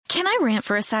Can I rant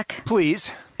for a sec?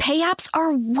 Please. Pay apps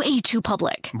are way too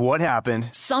public. What happened?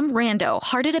 Some rando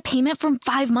hearted a payment from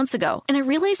 5 months ago, and I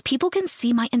realized people can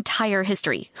see my entire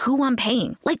history, who I'm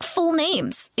paying, like full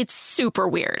names. It's super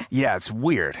weird. Yeah, it's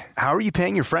weird. How are you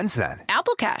paying your friends then?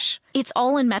 Apple Cash. It's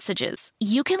all in messages.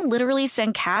 You can literally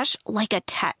send cash like a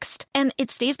text, and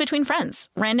it stays between friends.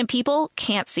 Random people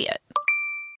can't see it.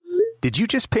 Did you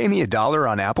just pay me $1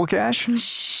 on Apple Cash?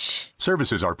 Shh.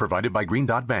 Services are provided by Green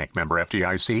Dot Bank. Member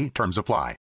FDIC. Terms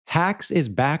apply. Hacks is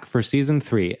back for season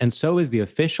 3, and so is the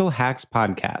official Hacks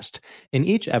podcast. In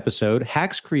each episode,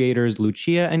 Hacks creators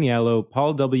Lucia Aniello,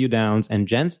 Paul W. Downs, and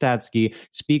Jen Statsky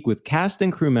speak with cast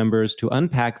and crew members to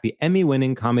unpack the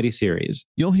Emmy-winning comedy series.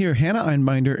 You'll hear Hannah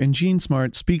Einbinder and Gene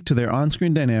Smart speak to their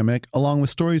on-screen dynamic, along with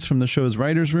stories from the show's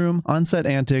writer's room, on-set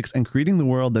antics, and creating the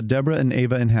world that Deborah and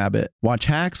Ava inhabit. Watch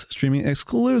Hacks, streaming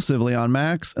exclusively on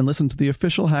Max, and listen to the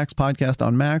official Hacks podcast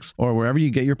on Max or wherever you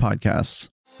get your podcasts.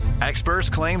 Experts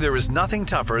claim there is nothing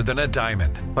tougher than a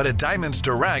diamond. But at Diamonds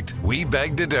Direct, we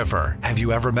beg to differ. Have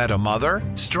you ever met a mother?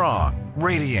 Strong,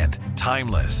 radiant,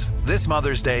 timeless. This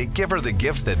Mother's Day, give her the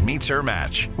gift that meets her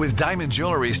match. With diamond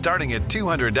jewelry starting at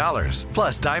 $200.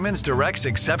 Plus Diamonds Direct's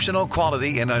exceptional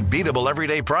quality and unbeatable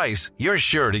everyday price, you're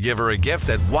sure to give her a gift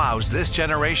that wows this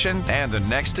generation and the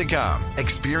next to come.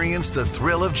 Experience the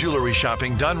thrill of jewelry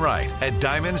shopping done right at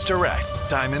Diamonds Direct.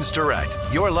 Diamonds Direct.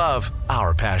 Your love,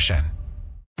 our passion.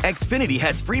 Xfinity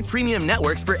has free premium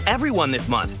networks for everyone this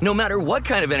month, no matter what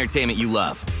kind of entertainment you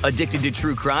love. Addicted to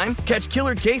true crime? Catch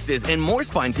killer cases and more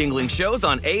spine-tingling shows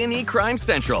on A&E Crime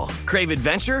Central. Crave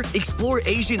adventure? Explore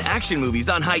Asian action movies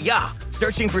on Hi-YAH.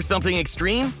 Searching for something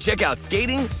extreme? Check out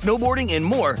skating, snowboarding, and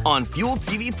more on Fuel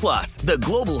TV Plus, the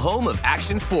global home of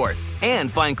action sports.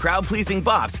 And find crowd-pleasing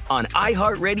bops on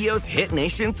iHeartRadio's Hit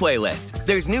Nation playlist.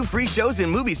 There's new free shows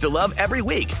and movies to love every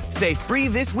week. Say free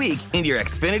this week in your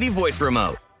Xfinity voice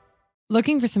remote.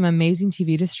 Looking for some amazing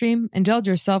TV to stream? Indulge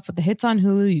yourself with the hits on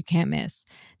Hulu you can't miss.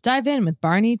 Dive in with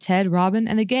Barney, Ted, Robin,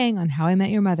 and the gang on How I Met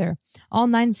Your Mother. All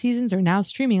 9 seasons are now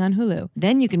streaming on Hulu.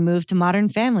 Then you can move to Modern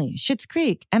Family, Schitt's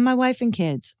Creek, and My Wife and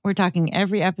Kids. We're talking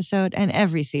every episode and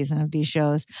every season of these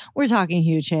shows. We're talking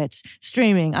huge hits,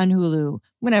 streaming on Hulu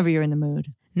whenever you're in the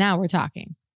mood. Now we're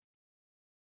talking.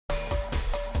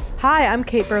 Hi, I'm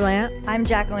Kate Berlant. I'm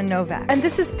Jacqueline Novak. And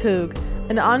this is Poog,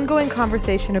 an ongoing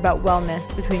conversation about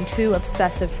wellness between 2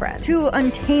 obsessive friends. 2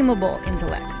 untamable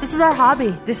intellects. This is our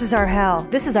hobby. This is our hell.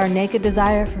 This is our naked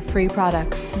desire for free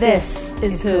products. This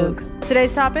is Poog.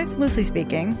 Today's topics? Loosely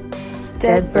speaking,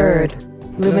 dead bird,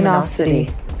 luminosity,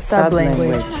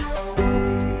 sublanguage.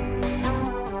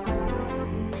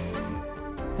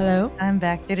 Hello? I'm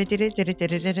back.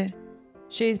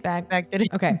 She's back. Back.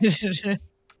 Okay.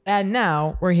 And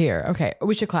now we're here. Okay.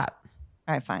 We should clap.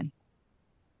 All right, fine.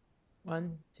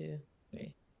 1, 2,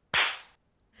 3.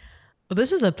 Well,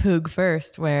 this is a Poog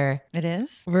first where it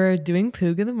is. We're doing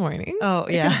Poog in the morning. Oh,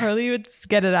 yeah. I can hardly even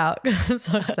get it out. I'm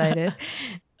so excited.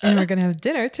 And we're going to have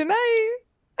dinner tonight.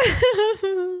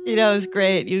 You know, it was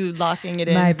great. You locking it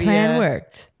in. My plan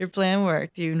worked. Your plan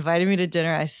worked. You invited me to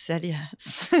dinner. I said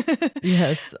yes.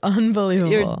 Yes.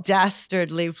 Unbelievable. Your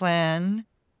dastardly plan.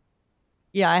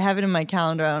 Yeah, I have it in my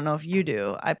calendar. I don't know if you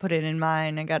do. I put it in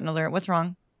mine. I got an alert. What's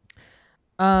wrong?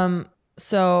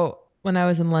 So when I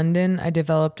was in London,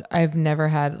 I've never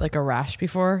had like a rash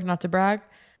before, not to brag.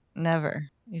 Never,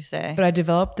 you say. But I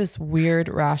developed this weird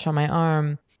rash on my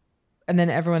arm. And then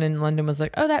everyone in London was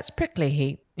like, oh, that's prickly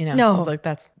heat. You know, no. I was like,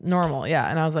 that's normal. Yeah.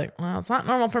 And I was like, well, it's not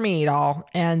normal for me at all.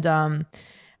 And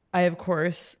I, of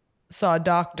course, saw a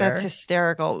doctor. That's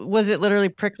hysterical. Was it literally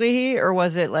prickly heat or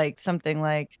was it like something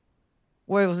like,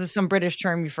 what was this, some British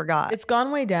term you forgot? It's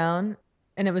gone way down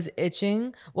and it was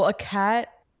itching. Well, a cat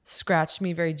scratched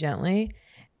me very gently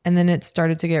and then it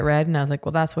started to get red and I was like,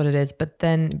 well, that's what it is. But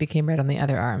then it became red on the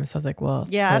other arm. So I was like, well,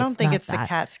 yeah, so I don't think it's that. the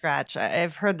cat scratch.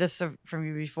 I've heard this from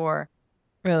you before.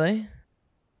 Really?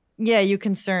 Yeah, you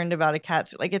concerned about a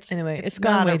cat. Like anyway, it's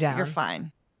gone way down. You're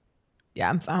fine. Yeah,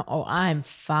 I'm fine. Oh, I'm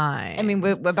fine. I mean,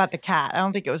 about the cat. I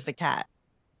don't think it was the cat.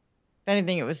 If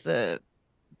anything, it was the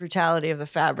brutality of the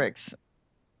fabrics.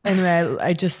 Anyway, I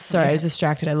was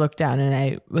distracted. I looked down and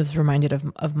I was reminded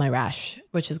of my rash,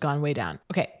 which has gone way down.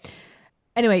 Okay.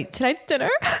 Anyway, tonight's dinner.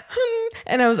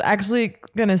 And I was actually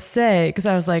going to say, because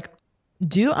I was like,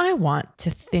 do I want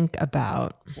to think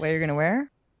about what you're going to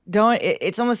wear?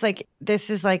 It's almost like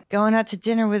this is like going out to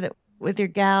dinner with your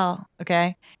gal.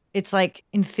 Okay. It's like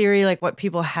in theory, like what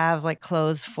people have like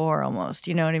clothes for almost,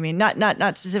 you know what I mean? Not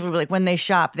specifically, but like when they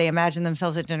shop, they imagine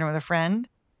themselves at dinner with a friend.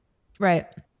 Right.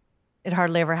 It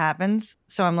hardly ever happens.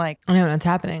 So I'm like, I know what's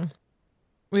happening.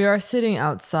 We are sitting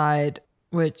outside,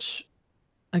 which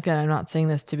again, I'm not saying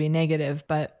this to be negative,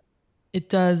 but it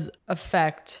does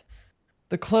affect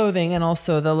the clothing and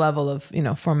also the level of,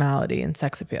 formality and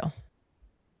sex appeal.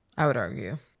 I would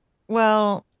argue.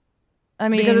 Well, I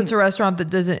mean, because it's a restaurant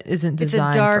that isn't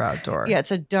designed for outdoor. Yeah,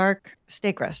 it's a dark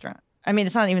steak restaurant. I mean,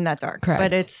 it's not even that dark.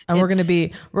 Correct. But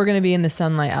we're gonna be in the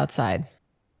sunlight outside.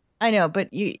 I know, but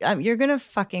you're gonna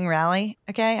fucking rally,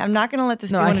 okay? I'm not gonna let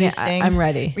this be No, one I of these can't. things I'm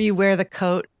ready. where you wear the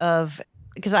coat of,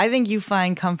 because I think you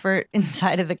find comfort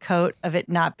inside of the coat of it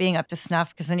not being up to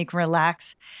snuff, because then you can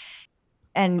relax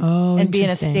and be in a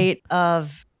interesting. state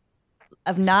of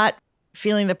not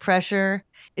feeling the pressure.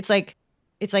 It's like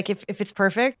if it's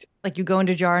perfect, like you go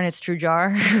into jar and it's true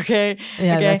jar, okay?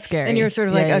 Yeah, okay? that's scary. And you're sort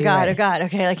of Yeah, like, oh you're God, right. oh God,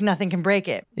 okay, like nothing can break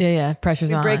it. Yeah, pressure's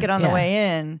You on. break it on the Yeah.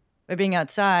 way in by being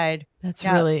outside. That's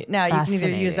now, really now you can either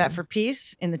use that fascinating. for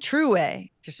peace in the true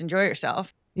way, just enjoy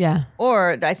yourself, Yeah.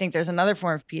 or I think there's another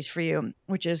form of peace for you,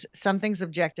 which is something's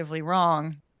objectively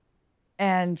wrong,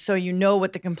 and so you know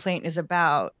what the complaint is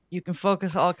about. You can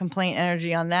focus all complaint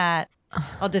energy on that,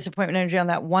 all disappointment energy on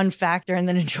that one factor, and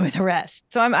then enjoy the rest.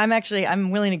 So I'm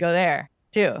willing to go there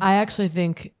too. I actually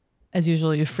think, as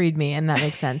usual, you freed me, and that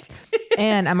makes sense.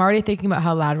 And I'm already thinking about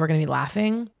how loud we're going to be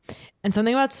laughing, and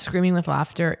something about screaming with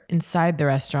laughter inside the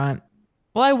restaurant.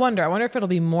 Well, I wonder if it'll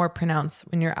be more pronounced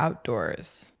when you're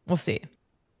outdoors. We'll see.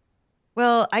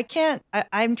 Well,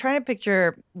 I'm trying to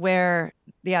picture where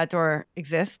the outdoor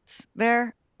exists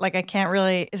there. Like I can't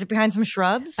really. Is it behind some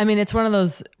shrubs? I mean, it's one of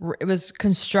those. It was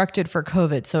constructed for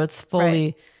COVID, so it's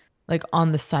fully like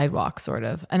on the sidewalk, sort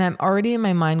of. And I'm already in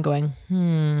my mind going,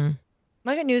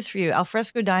 I got news for you.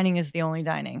 Alfresco dining is the only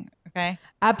dining. Okay.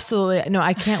 Absolutely. No,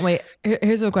 I can't wait.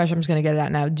 Here's the question. I'm just going to get it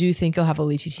out now. Do you think you'll have a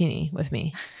lychee with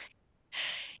me?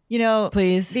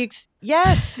 Please.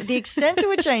 Yes. The extent to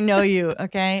which I know you.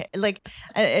 Okay. Like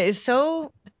it's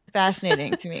so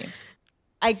fascinating to me.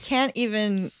 I can't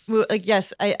even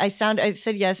yes, I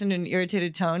said yes in an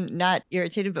irritated tone, not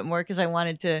irritated, but more because I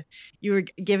wanted to, you were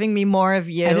giving me more of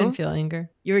you. I didn't feel anger.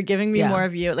 You were giving me more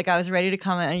of you. Like I was ready to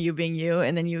comment on you being you,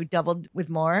 and then you doubled with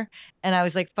more. And I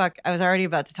was like, fuck, I was already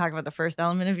about to talk about the first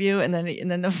element of you. And then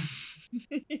the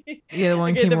the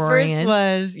one came roaring in.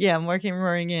 More came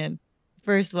roaring in.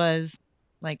 First was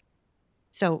like,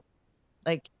 so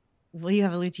like, will you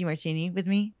have a lychee martini with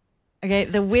me? Okay.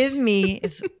 The with me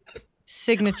is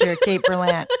signature Kate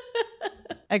Berlant.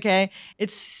 Okay.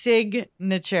 It's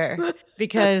signature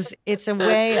because it's a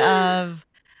way of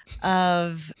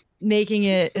making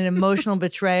it an emotional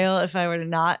betrayal if I were to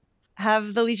not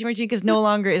have the lychee martini, because no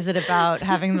longer is it about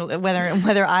having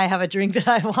whether I have a drink that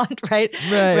I want, right?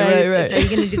 Right. Are you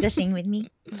going to do the thing with me?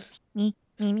 Me?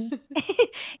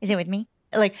 Is it with me?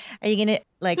 Like, are you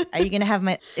gonna have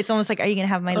my? It's almost like, are you gonna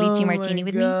have my lychee martini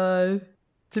with me?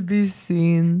 To be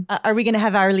seen. Are we gonna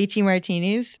have our lychee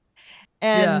martinis?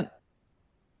 And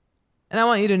I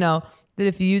want you to know that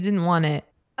if you didn't want it,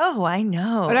 oh, I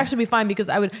know, it would actually be fine because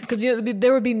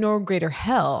there would be no greater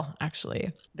hell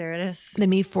actually. There it is. Than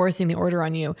me forcing the order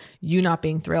on you, you not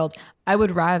being thrilled. I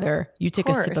would rather you take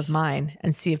a sip of mine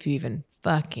and see if you even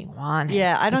fucking want it.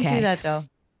 Yeah, I don't do that though.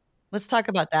 Let's talk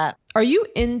about that. Are you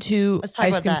into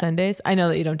ice cream sundaes? I know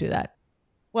that you don't do that.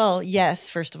 Well, yes,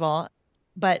 first of all,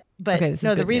 but okay,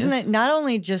 no, the reason that not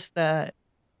only just the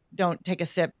don't take a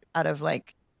sip out of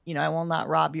like, I will not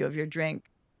rob you of your drink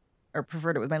or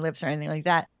pervert it with my lips or anything like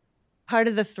that. Part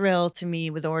of the thrill to me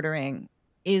with ordering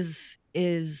is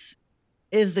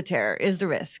the terror, is the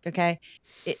risk. Okay.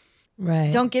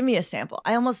 Right. Don't give me a sample.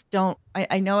 I almost don't.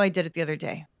 I know I did it the other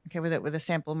day. Okay, with a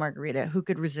sample margarita. Who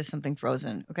could resist something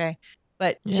frozen? Okay,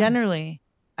 but generally,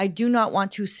 I do not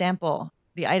want to sample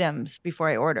the items before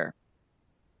I order.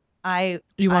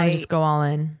 You want to just go all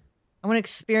in. I want to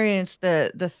experience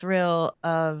the thrill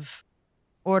of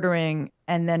ordering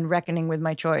and then reckoning with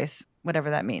my choice, whatever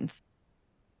that means.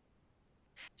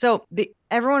 So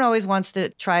everyone always wants to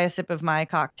try a sip of my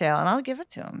cocktail, and I'll give it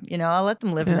to them. I'll let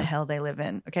them live in the hell they live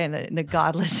in. Okay, in the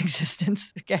godless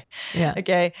existence. Okay,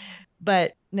 okay.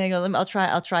 But they go, I'll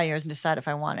try yours and decide if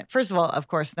I want it. First of all, of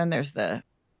course, then there's the,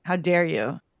 how dare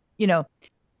you?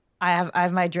 I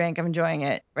have my drink, I'm enjoying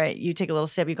it, right? You take a little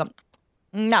sip, you go,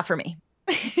 not for me.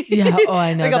 Yeah, oh,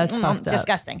 I know, that's fucked up.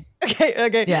 Disgusting.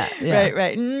 Okay. Yeah.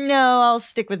 Right. No, I'll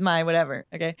stick with my whatever.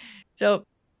 Okay. So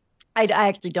I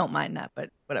actually don't mind that,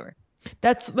 but whatever.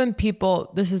 That's when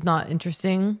people, this is not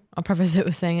interesting. I'll preface it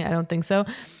with saying it, I don't think so.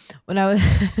 When I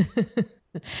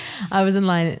was in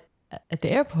line at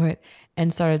the airport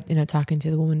and started, talking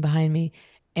to the woman behind me,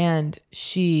 and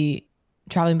she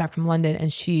traveling back from London,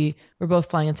 and we're both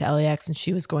flying into LAX, and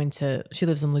she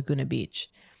lives in Laguna Beach.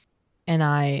 And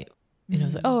I you know, I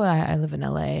was like, oh, I live in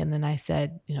LA. And then I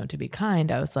said, you know, to be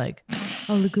kind, I was like,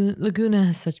 oh, Laguna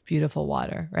has such beautiful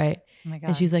water, right? Oh my God.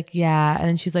 And she was like, yeah. And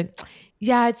then she's like,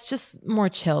 yeah, it's just more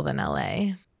chill than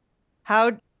LA.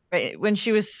 When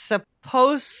she was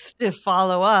supposed to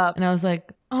follow up. And I was like,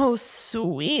 oh,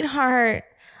 sweetheart,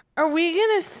 are we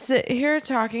going to sit here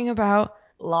talking about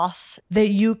Los that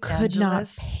you could not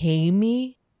Angeles? pay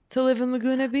me to live in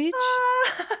Laguna Beach?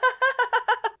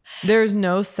 There's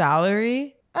no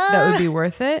salary that would be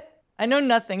worth it. I know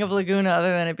nothing of Laguna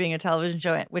other than it being a television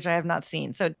show, which I have not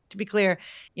seen. So to be clear,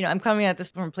 you know, I'm coming at this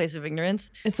from a place of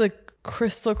ignorance. It's like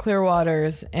crystal clear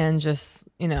waters and just,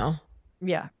 you know,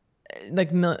 Yeah.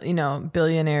 like, you know,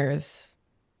 billionaires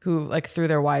who like threw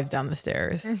their wives down the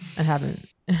stairs and haven't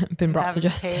been brought to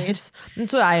Haven't justice.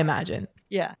 That's what I imagine.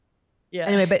 Yeah. Yeah.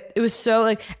 Anyway, but it was so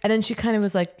like, and then she kind of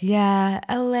was like, yeah,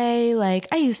 LA, like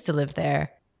I used to live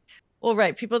there. Well,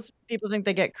 right. People think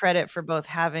they get credit for both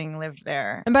having lived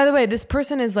there. And by the way, this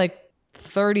person is like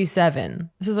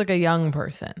 37. This is like a young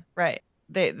person. Right.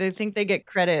 They think they get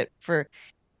credit for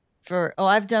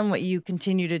I've done what you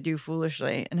continue to do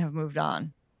foolishly and have moved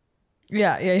on.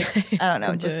 Yeah. I don't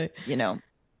know. Just, you know,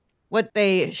 what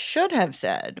they should have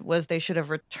said was they should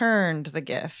have returned the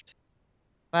gift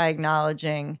by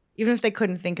acknowledging, even if they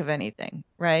couldn't think of anything,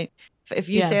 right? If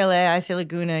you say LA, I say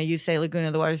Laguna, you say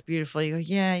Laguna, the water's beautiful. You go,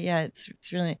 yeah, it's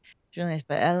really nice.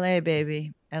 But LA,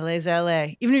 baby, LA's LA.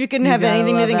 Even if you couldn't have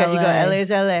anything to think of, you go, LA's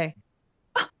LA.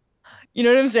 You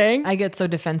know what I'm saying? I get so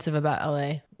defensive about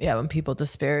LA. Yeah, when people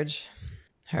disparage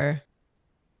her.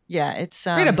 Yeah, it's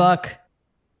read a book.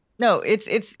 No, it's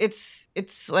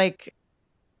like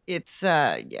it's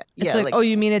It's like, oh,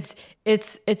 you mean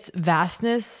it's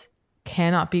vastness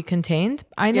cannot be contained?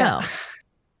 I know. Yeah.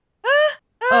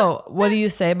 Oh, what do you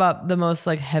say about the most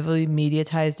like heavily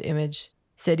mediatized image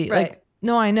city? Right. Like,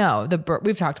 no, I know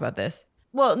we've talked about this.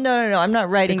 Well, no. I'm not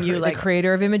writing you like the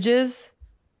creator of images.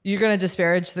 You're gonna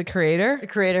disparage the creator. The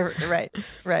creator,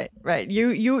 right.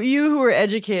 You who were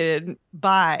educated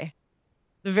by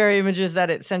the very images that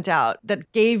it sent out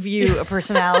that gave you a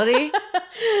personality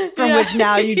from which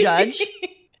now you judge.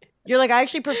 You're like, I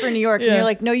actually prefer New York, and you're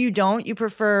like, no, you don't. You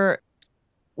prefer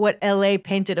what LA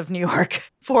painted of New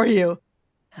York for you.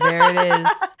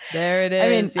 There it is. I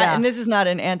mean, and this is not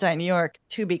an anti-New York,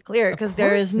 to be clear, because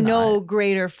there is no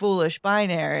greater foolish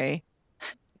binary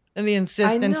than the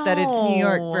insistence that it's New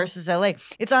York versus LA.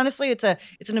 It's honestly, it's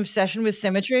an obsession with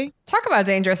symmetry. Talk about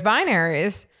dangerous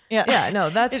binaries. Yeah. No,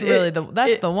 that's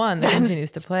the one that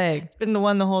continues to plague. It's been the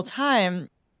one the whole time.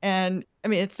 And I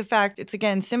mean, it's the fact, it's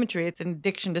again, symmetry. It's an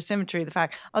addiction to symmetry. The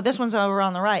fact, oh, this one's over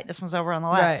on the right. This one's over on the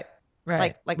left.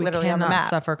 Right. Like we literally on the map.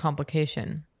 Suffer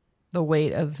complication. The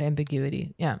weight of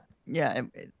ambiguity. Yeah. Yeah.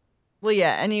 Well,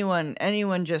 yeah.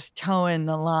 Anyone just towing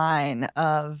the line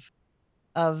of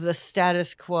the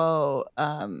status quo,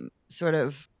 sort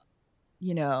of,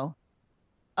 you know,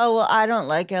 oh, well, I don't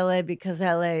like LA because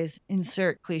LA's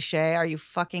insert cliche. Are you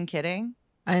fucking kidding?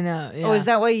 I know. Yeah. Oh, is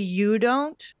that why you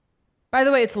don't? By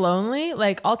the way, it's lonely.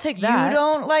 Like, I'll take that. You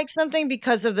don't like something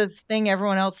because of the thing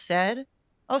everyone else said?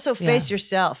 Also, face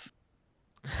yourself.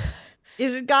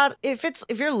 Is it God?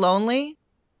 If you're lonely,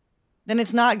 then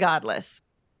it's not godless.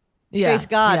 Yeah. Face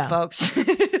God, folks.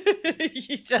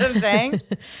 You see what I'm saying?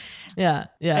 Yeah.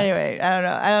 Anyway, I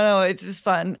don't know. It's just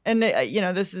fun. And,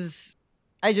 this is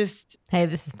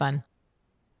fun.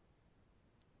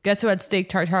 Guess who had steak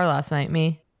tartare last night?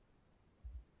 Me.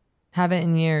 Haven't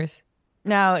in years.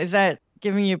 Now, is that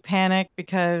giving you panic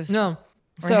because we're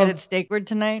headed steakward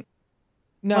tonight?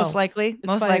 No. Most likely.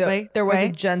 There was a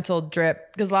gentle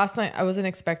drip because last night I wasn't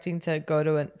expecting to go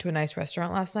to a nice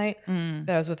restaurant last night. But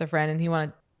I was with a friend and he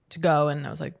wanted to go and I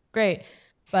was like, great.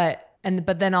 But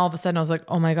then all of a sudden I was like,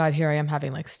 oh my God, here I am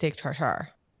having like steak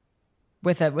tartare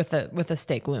with a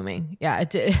steak looming. Yeah, it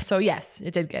did. So yes,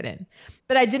 it did get in.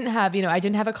 But I didn't have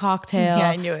a cocktail. Yeah,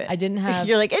 I knew it. I didn't have.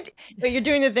 You're like it. But you're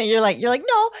doing the thing. You're like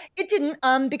no, it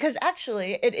didn't. Because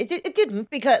actually, it didn't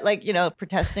because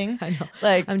protesting. I know.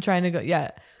 Like I'm trying to go.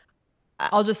 Yeah.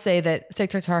 I'll just say that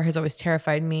steak tartare has always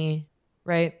terrified me.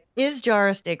 Right? Is Jar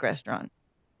a steak restaurant?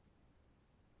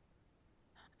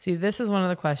 See, this is one of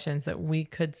the questions that we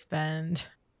could spend.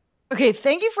 Okay,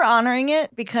 thank you for honoring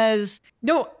it because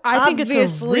I think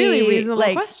it's a really reasonable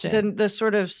question. The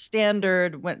sort of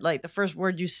standard when the first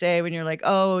word you say when you're like,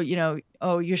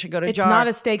 you should go to Jar. It's not a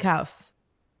steakhouse,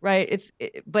 right?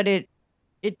 But it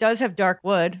does have dark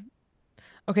wood.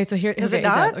 Okay, so here does it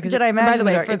not? It does. Okay, did I imagine? By the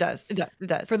way, it does. It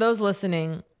does. For those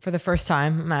listening for the first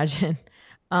time, imagine.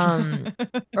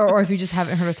 Or if you just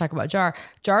haven't heard us talk about Jar.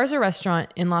 Jar is a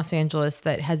restaurant in Los Angeles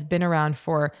that has been around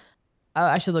for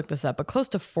I should look this up, but close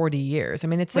to 40 years. I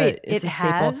mean, it's a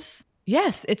staple.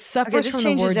 Yes, it suffers this from the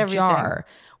changes word everything. jar.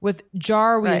 With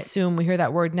jar, we Right. assume we hear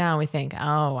that word now and we think,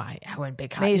 oh, I wouldn't be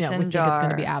we Mason think it's going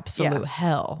to be jar. absolute Yeah.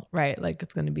 hell, right? Like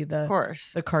it's going to be Of the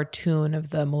course. cartoon of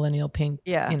the millennial pink,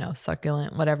 Yeah.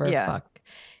 succulent, whatever Yeah. fuck.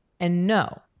 And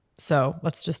no. So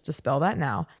let's just dispel that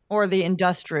now. Or the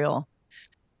industrial.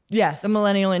 Yes. The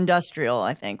millennial industrial,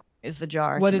 I think, is the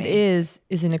jar. What to it me. is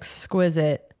an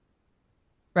exquisite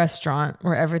restaurant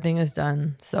where everything is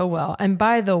done so well. And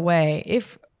by the way,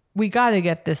 if we got to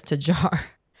get this to jar,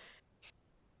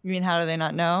 You mean, how do they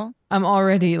not know? I'm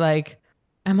already,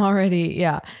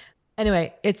 yeah.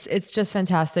 Anyway, it's just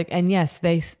fantastic. And yes,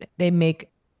 they make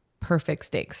perfect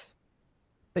steaks,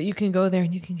 but you can go there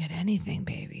and you can get anything,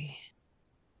 baby.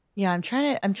 Yeah, I'm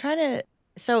trying to.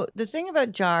 So the thing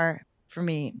about jar for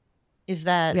me is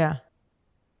that Yeah.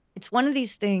 it's one of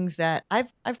these things that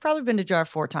I've probably been to jar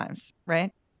 4 times,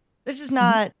 right? This is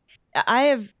not.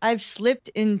 I've slipped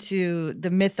into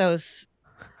the mythos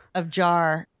of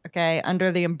jar, okay,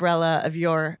 under the umbrella of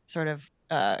your sort of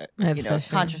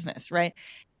Obsession. consciousness, right?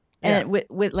 And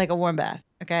with like a warm bath,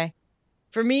 okay?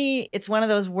 For me, it's one of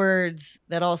those words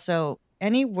that also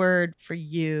any word for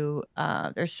you,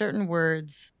 there's certain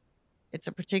words, it's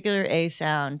a particular A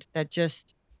sound that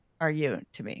just are you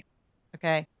to me,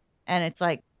 okay? And it's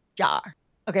like jar,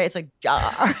 okay? It's like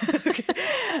jar,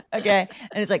 okay?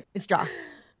 And it's jar.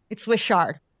 It's Swiss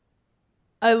chard.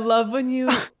 I love when you,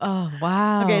 oh,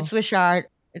 wow. Okay, it's Swiss chard.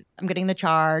 I'm getting the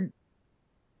chard.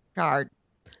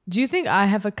 Do you think I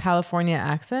have a California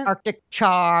accent? Arctic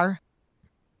char.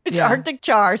 It's Yeah. Arctic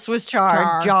char, Swiss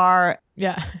chard, jar.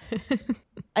 Yeah.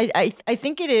 I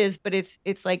think it is, but it's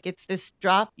like it's this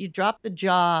drop. You drop the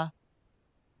jaw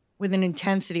with an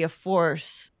intensity of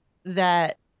force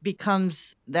that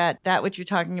becomes that what you're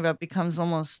talking about becomes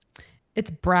almost It's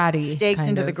bratty. staked kind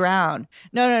into the of. ground.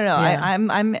 No. Yeah.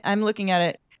 I'm looking at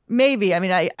it. Maybe. I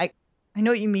mean, I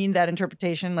know what you mean, that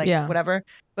interpretation, like Yeah. whatever.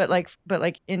 But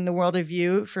like in the world of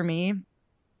you, for me,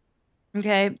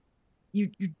 okay, you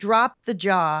drop the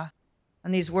jaw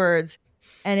on these words,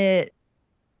 and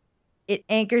it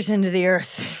anchors into the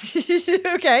earth.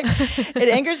 Okay, it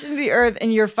anchors into the earth,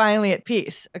 and you're finally at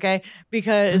peace. Okay,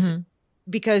 because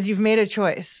you've made a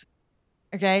choice.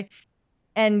 Okay,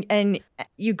 and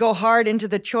you go hard into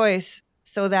the choice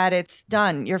so that it's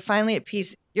done. You're finally at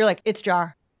peace. You're like, it's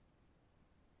jar.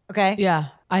 Okay. Yeah,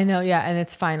 I know. Yeah. And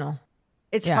it's final.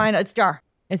 It's Yeah. fine. It's jar.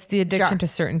 It's the addiction jar. to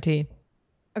certainty.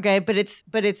 Okay, but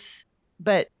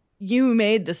you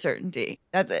made the certainty.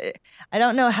 That I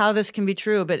don't know how this can be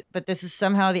true, but this is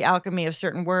somehow the alchemy of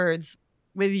certain words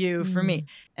with you for me.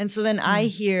 And so then I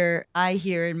hear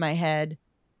in my head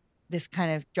this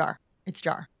kind of jar. It's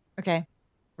jar. Okay,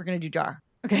 we're gonna do jar.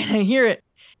 Okay, and I hear it,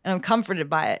 and I'm comforted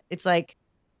by it. It's like,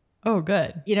 oh,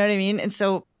 good. You know what I mean? And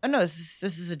so, oh no, this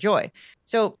is a joy.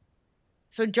 So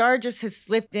jar just has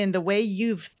slipped in the way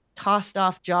you've tossed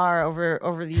off jar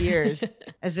over the years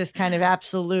as this kind of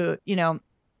absolute,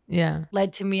 Yeah.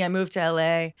 led to me. I moved to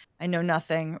LA. I know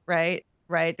nothing, right?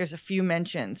 There's a few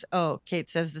mentions. Oh, Kate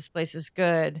says this place is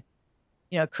good.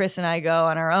 Chris and I go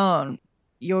on our own.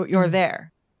 You're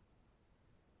there.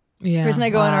 Yeah. Chris and I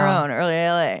go on our wow. own, early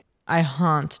LA. I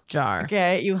haunt jar.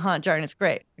 Okay, you haunt jar, and it's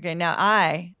great. Okay, now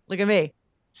look at me,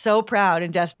 so proud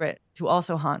and desperate to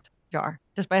also haunt jar,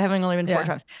 despite having only been 4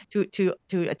 times,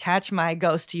 to attach my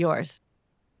ghost to yours.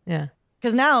 Yeah.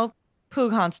 Because now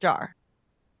Poog haunts jar.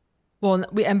 Well,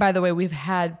 and by the way, we've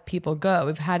had people go.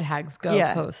 We've had hags go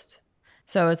post.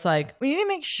 So it's like we need to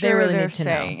make sure really they're need to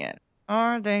saying know. it.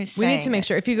 Are they saying We need to make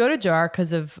sure. If you go to jar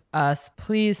because of us,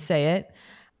 please say it.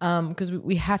 Because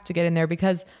we have to get in there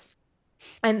because,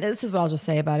 and this is what I'll just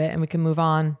say about it and we can move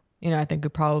on. I think we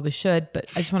probably should,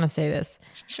 but I just want to say this.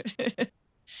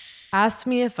 Ask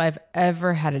me if I've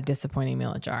ever had a disappointing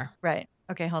meal at jar. Right.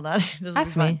 Okay, hold on. This will be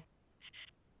Ask fun. me.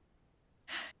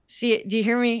 See, do you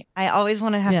hear me? I always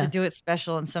want to have to do it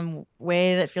special in some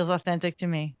way that feels authentic to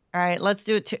me. All right, let's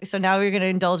do it too. So now we're going to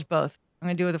indulge both. I'm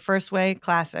going to do it the first way,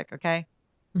 classic, okay?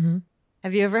 Mm-hmm.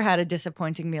 Have you ever had a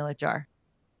disappointing meal at jar?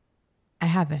 I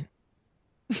haven't.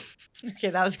 Okay,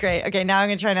 that was great. Okay, now I'm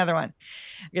going to try another one.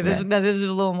 Okay, this is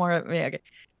a little more. Yeah,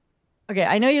 okay.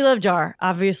 I know you love jar.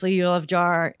 Obviously, you love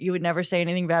jar. You would never say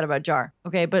anything bad about jar.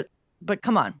 Okay, but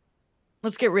come on,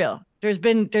 let's get real. There's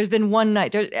been one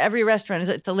night. Every restaurant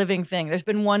it's a living thing. There's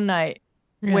been one night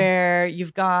where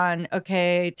you've gone,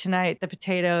 okay, tonight the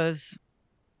potatoes.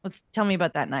 Tell me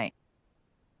about that night.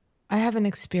 I haven't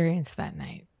experienced that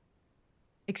night.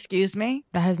 Excuse me?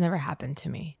 That has never happened to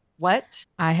me. What?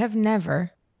 I have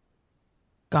never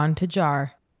gone to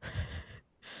jar.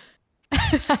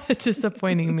 Had a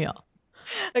disappointing meal.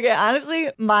 Okay, honestly,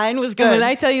 mine was good. And when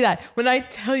I tell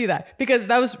you that, because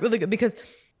that was really good. Because,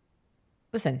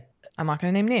 listen, I'm not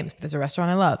going to name names, but there's a restaurant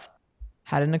I love.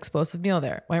 Had an explosive meal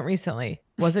there. Went recently.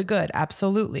 Was it good?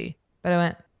 Absolutely. But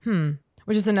I went,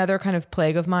 which is another kind of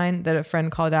plague of mine that a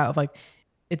friend called out of like,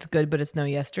 it's good, but it's no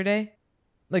yesterday.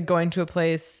 Like going to a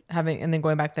place, and then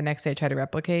going back the next day, try to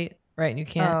replicate, right? And you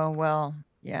can't. Oh, well,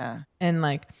 yeah. And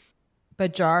like,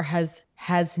 but Jar has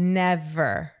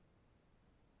never,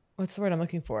 what's the word I'm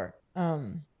looking for?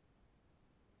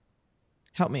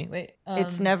 Help me. Wait.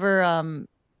 It's never,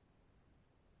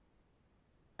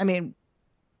 I mean,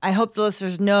 I hope the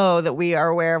listeners know that we are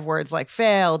aware of words like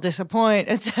fail, disappoint,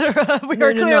 etc. We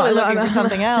are clearly looking for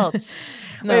something else.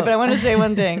 No. Wait, but I want to say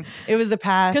one thing. It was the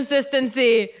past.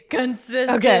 Consistency.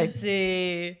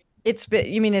 Okay.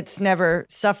 You mean it's never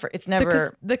suffer. It's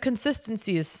never. The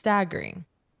consistency is staggering.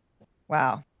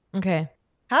 Wow. Okay.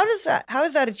 How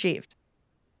is that achieved?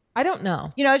 I don't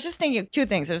know. I was just thinking two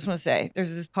things. I just want to say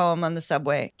there's this poem on the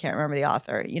subway. Can't remember the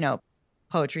author.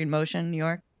 Poetry in Motion, New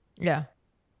York. Yeah.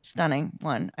 Stunning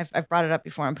one. I've brought it up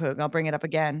before on Poog. I'll bring it up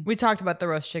again. We talked about the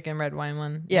roast chicken red wine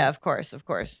one. Yeah, of course.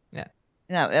 Yeah.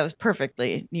 No, that was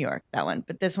perfectly New York, that one.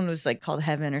 But this one was like called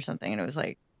Heaven or something. And it was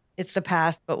like, it's the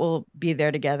past, but we'll be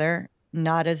there together.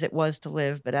 Not as it was to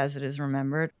live, but as it is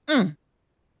remembered.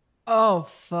 Oh,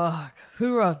 fuck.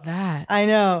 Who wrote that? I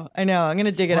know. I'm going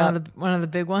to dig it up. One of the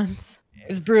big ones.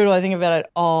 It's brutal. I think about it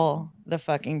all the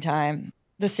fucking time.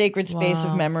 The sacred space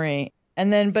of memory.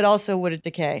 And then, but also, would it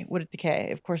decay? Would it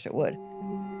decay? Of course it would.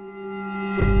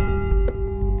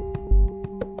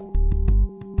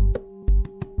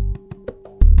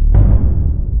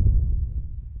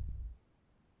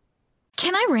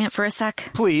 Can I rant for a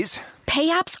sec? Please. Pay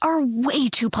apps are way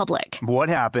too public. What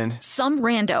happened? Some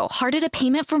rando hearted a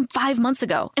payment from 5 months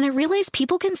ago, and I realized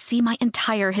people can see my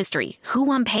entire history,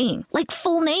 who I'm paying, like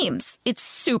full names. It's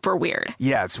super weird.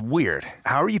 Yeah, it's weird.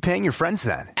 How are you paying your friends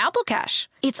then? Apple Cash.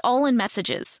 It's all in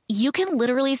messages. You can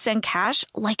literally send cash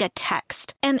like a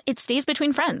text, and it stays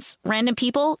between friends. Random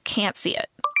people can't see it.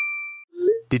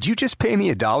 Did you just pay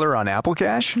me $1 on Apple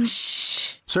Cash?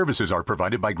 Shh. Services are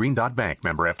provided by Green Dot Bank.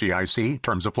 Member FDIC.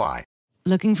 Terms apply.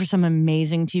 Looking for some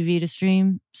amazing TV to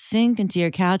stream? Sink into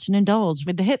your couch and indulge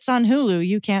with the hits on Hulu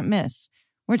you can't miss.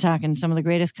 We're talking some of the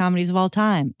greatest comedies of all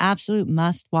time, absolute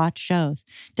must-watch shows.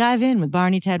 Dive in with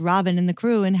Barney, Ted, Robin, and the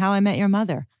crew in How I Met Your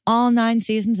Mother. All 9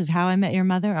 seasons of How I Met Your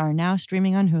Mother are now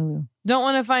streaming on Hulu. Don't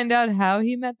want to find out how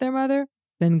he met their mother?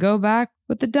 Then go back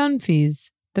with the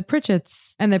Dunphys, the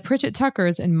Pritchetts, and the Pritchett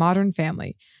Tuckers in Modern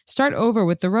Family. Start over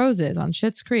with the Roses on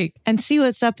Schitt's Creek. And see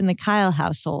what's up in the Kyle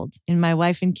household in My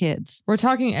Wife and Kids. We're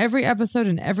talking every episode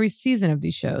and every season of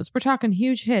these shows. We're talking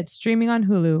huge hits streaming on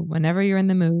Hulu whenever you're in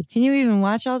the mood. Can you even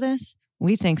watch all this?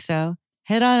 We think so.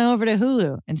 Head on over to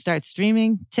Hulu and start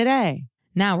streaming today.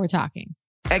 Now we're talking.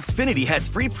 Xfinity has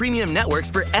free premium networks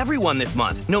for everyone this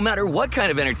month, no matter what kind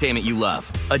of entertainment you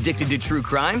love. Addicted to true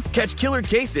crime? Catch killer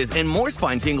cases and more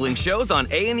spine-tingling shows on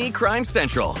A&E Crime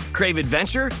Central. Crave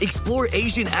adventure? Explore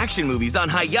Asian action movies on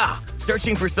Hi-YAH.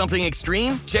 Searching for something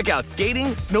extreme? Check out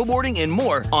skating, snowboarding, and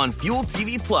more on Fuel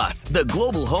TV Plus, the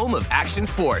global home of action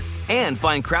sports. And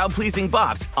find crowd-pleasing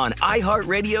bops on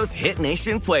iHeartRadio's Hit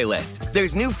Nation playlist.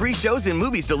 There's new free shows and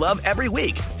movies to love every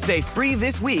week. Say free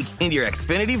this week in your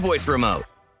Xfinity voice remote.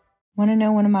 Want to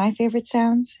know one of my favorite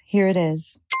sounds? Here it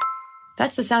is.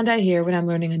 That's the sound I hear when I'm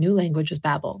learning a new language with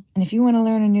Babbel. And if you want to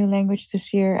learn a new language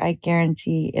this year, I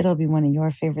guarantee it'll be one of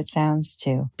your favorite sounds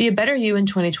too. Be a better you in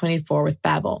 2024 with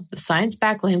Babbel, the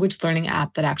science-backed language learning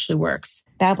app that actually works.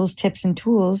 Babbel's tips and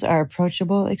tools are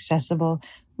approachable, accessible,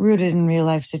 rooted in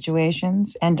real-life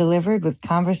situations, and delivered with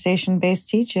conversation-based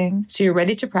teaching. So you're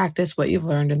ready to practice what you've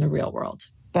learned in the real world.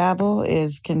 Babbel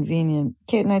is convenient.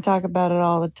 Kate and I talk about it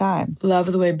all the time.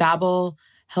 Love the way Babbel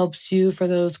helps you for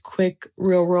those quick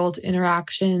real-world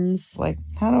interactions. Like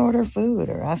how to order food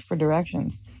or ask for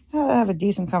directions. How to have a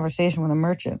decent conversation with a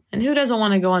merchant. And who doesn't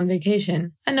want to go on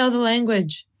vacation and know the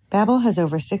language? Babbel has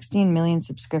over 16 million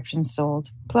subscriptions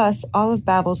sold. Plus, all of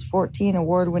Babbel's 14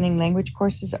 award-winning language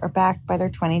courses are backed by their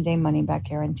 20-day money-back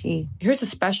guarantee. Here's a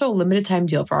special limited-time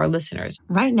deal for our listeners.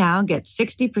 Right now, get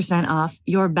 60% off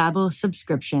your Babbel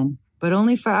subscription, but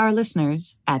only for our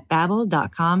listeners at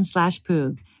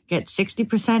babbel.com/poog. Get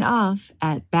 60% off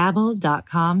at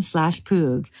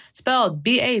babbel.com/poog. Spelled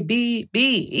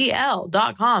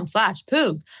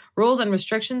BABBEL.com/poog. Rules and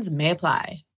restrictions may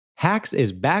apply. Hacks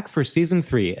is back for season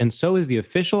 3, and so is the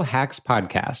official Hacks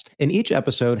podcast. In each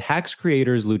episode, Hacks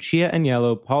creators Lucia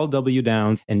Aniello, Paul W.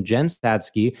 Downs, and Jen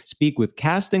Statsky speak with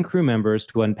cast and crew members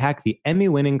to unpack the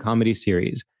Emmy-winning comedy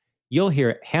series. You'll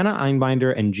hear Hannah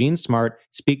Einbinder and Jean Smart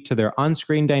speak to their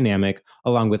on-screen dynamic,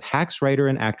 along with Hacks writer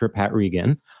and actor Pat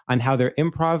Regan, on how their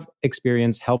improv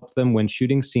experience helped them when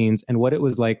shooting scenes and what it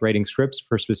was like writing scripts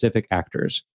for specific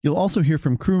actors. You'll also hear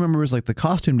from crew members like the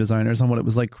costume designers on what it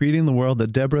was like creating the world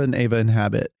that Deborah and Ava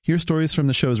inhabit. Hear stories from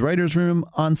the show's writer's room,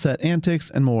 on-set antics,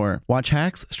 and more. Watch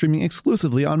Hacks streaming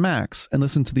exclusively on Max, and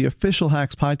listen to the official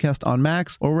Hacks podcast on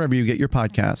Max or wherever you get your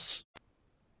podcasts.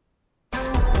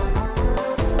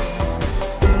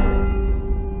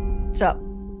 So,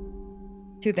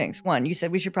 two things. One, you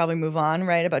said we should probably move on,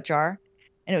 right, about Jar.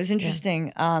 And it was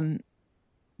interesting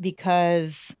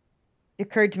because it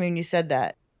occurred to me when you said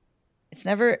that.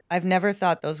 I've never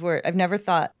thought those words. I've never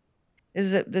thought,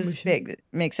 this is big. It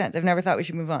makes sense. I've never thought we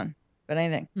should move on about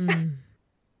anything.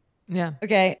 Yeah.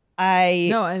 Okay.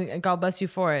 No, and God bless you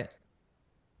for it.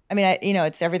 I mean,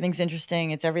 it's everything's interesting.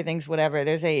 It's everything's whatever.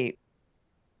 There's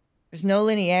no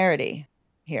linearity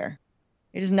here.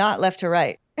 It is not left to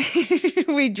right.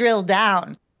 We drill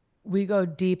down. We go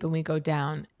deep and we go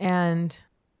down. And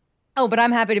but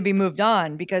I'm happy to be moved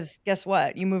on because guess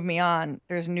what? You move me on,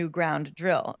 there's new ground to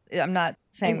drill. I'm not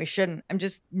saying we shouldn't. I'm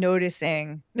just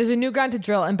noticing. There's a new ground to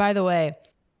drill. And by the way,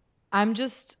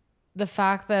 the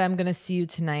fact that I'm going to see you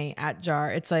tonight at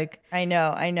Jar, it's like. I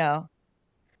know.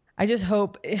 I just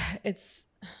hope it's.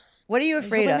 What are you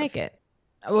afraid of? Make it.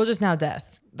 Well, just now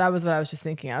death. That was what I was just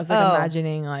thinking. I was like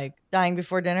imagining like. Dying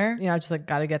before dinner? Just like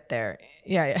got to get there.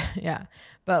 Yeah.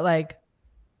 But like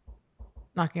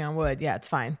knocking on wood. Yeah, it's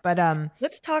fine. But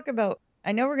let's talk about,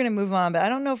 I know we're going to move on, but I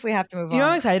don't know if we have to move on. You know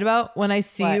what I'm excited about? When I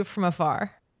see you from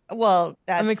afar. Well,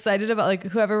 I'm excited about like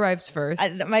whoever arrives first.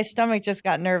 My stomach just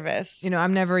got nervous.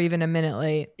 I'm never even a minute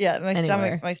late. Yeah,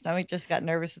 my stomach just got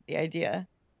nervous at the idea.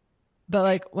 But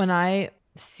like when I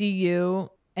see you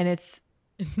and it's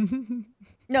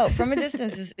no, from a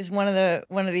distance is one of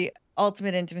the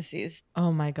ultimate intimacies.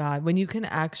 Oh my God. When you can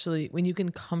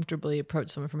comfortably approach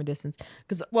someone from a distance.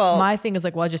 Because my thing is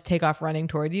like, well, I'll just take off running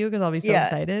toward you because I'll be so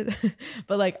excited.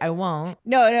 But like I won't.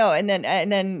 No. And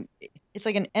then it's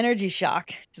like an energy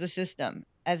shock to the system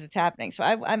as it's happening. So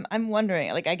I'm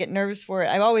wondering, like I get nervous for it.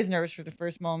 I'm always nervous for the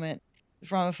first moment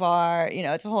from afar.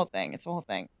 It's a whole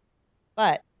thing.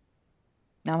 But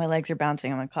now my legs are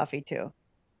bouncing on my coffee too.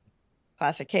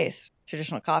 Classic case.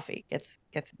 Traditional coffee gets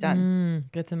it done.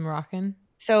 Gets them rocking.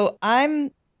 So a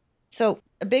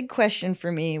big question for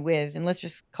me and let's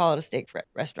just call it a steak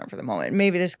restaurant for the moment.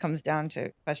 Maybe this comes down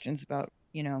to questions about,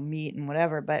 meat and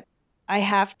whatever, but I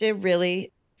have to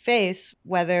really face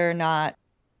whether or not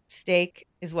steak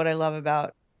is what I love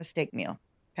about a steak meal.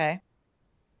 Okay.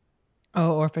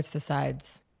 Oh, or if it's the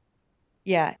sides.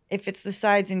 Yeah. If it's the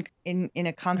sides in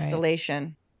a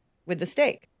constellation with the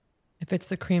steak. If it's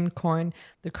the creamed corn,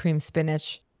 the creamed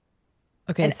spinach.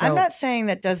 Okay, and I'm not saying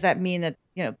that does that mean that,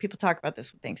 people talk about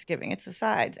this with Thanksgiving. It's the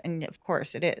sides, and of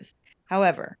course it is.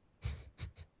 However,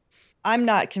 I'm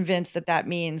not convinced that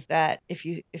means that if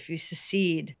you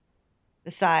secede the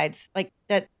sides, like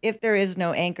that if there is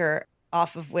no anchor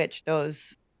off of which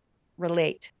those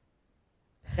relate,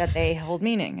 that they hold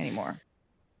meaning anymore.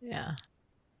 Yeah.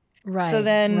 Right. So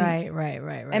then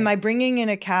right. Am I bringing in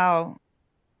a cow?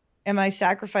 Am I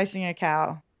sacrificing a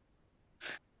cow?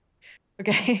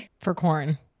 Okay. For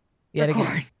corn. Yet again.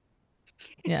 Corn.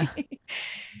 Yeah.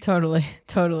 Totally.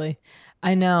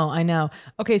 I know.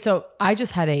 Okay, so I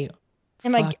just had a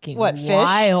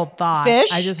wild thought.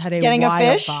 Fish? I just had a Getting wild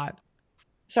a fish? thought.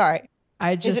 Sorry.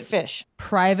 Is it fish?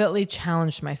 Privately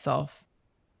challenged myself.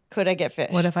 Could I get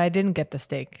fish? What if I didn't get the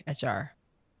steak at Jar?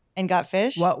 And got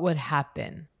fish? What would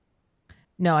happen?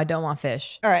 No, I don't want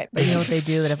fish. All right. But you know what they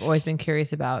do that I've always been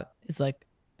curious about is like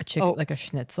a chicken, like a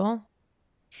schnitzel.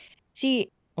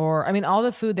 See, or I mean, all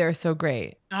the food there is so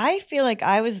great. I feel like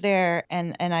I was there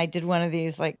and I did one of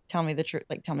these, like, tell me the truth,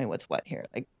 like, tell me what's what here.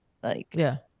 Like,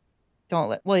 yeah.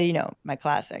 My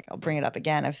classic. I'll bring it up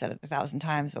again. I've said it 1,000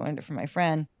 times. I learned it from my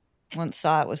friend. Once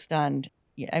saw it, was stunned.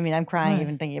 Yeah, I mean, I'm crying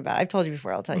even thinking about it. I've told you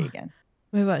before. I'll tell you again.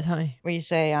 Wait, what? Tell me. Where you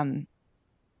say,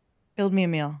 build me a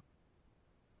meal.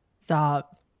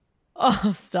 Stop.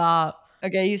 Oh, stop.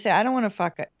 Okay, you say, I don't want to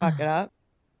fuck it up.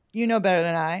 You know better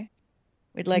than I.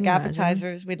 We'd like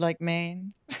appetizers. We'd like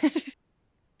mains.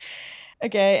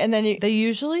 Okay, and then they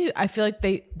usually, I feel like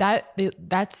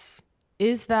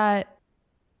is that,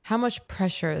 how much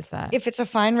pressure is that? If it's a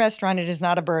fine restaurant, it is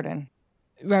not a burden.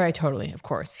 Right, totally. Of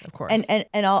course. And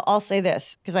I'll say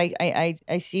this, because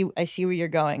I see where you're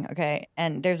going, okay?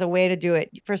 And there's a way to do it.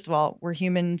 First of all, we're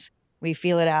humans. We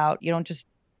feel it out. You don't just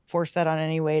force that on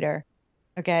any waiter,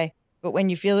 okay? But when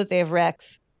you feel that they have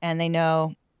recs and they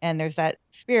know, and there's that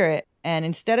spirit, and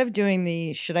instead of doing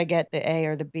the should I get the A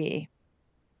or the B,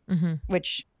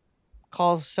 which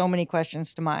calls so many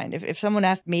questions to mind. If someone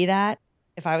asked me that,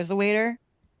 if I was the waiter,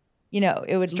 you know,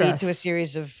 it would lead to a Stress.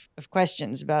 series of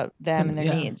questions about them and their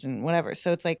Yeah. needs and whatever.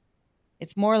 So it's like,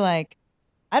 it's more like,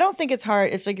 I don't think it's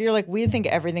hard. It's like, you're like, we think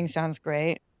everything sounds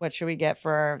great. What should we get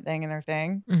for our thing and our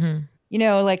thing? Mm-hmm. You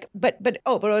know, like, but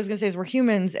what I was gonna say is we're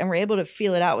humans and we're able to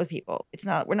feel it out with people.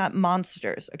 We're not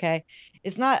monsters, okay?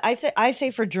 It's not. I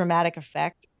say for dramatic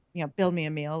effect, you know, build me a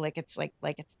meal, like it's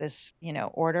this, you know,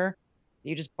 order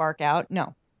you just bark out.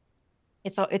 No,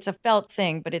 it's a felt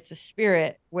thing, but it's a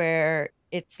spirit where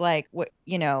it's like what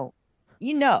you know.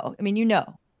 I mean, you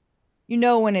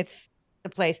know when it's the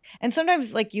place, and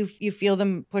sometimes like you feel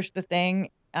them push the thing.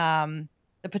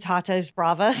 The patatas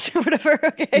bravas or whatever.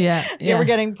 Okay. Yeah, They were yeah.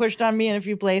 getting pushed on me in a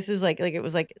few places. Like it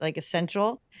was like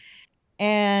essential.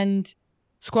 And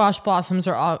Squash blossoms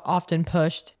are often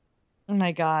pushed. oh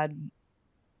my God.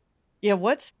 Yeah.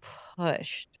 What's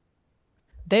pushed?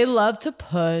 They love to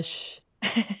push.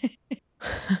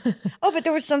 Oh, but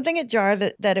there was something at Jar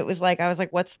that it was like, I was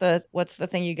like, what's the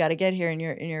thing you got to get here in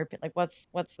your, like, what's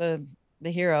the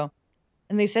hero?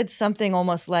 And they said something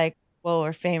almost like, well,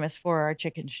 we're famous for our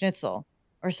chicken schnitzel.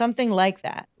 Or something like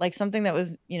that, like something that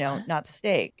was, you know, not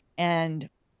steak. And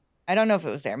I don't know if it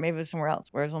was there. Maybe it was somewhere else.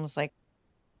 Where it was almost like,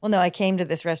 well, no, I came to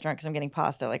this restaurant because I'm getting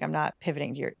pasta. Like I'm not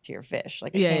pivoting to your fish.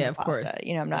 Like I came to of pasta. course.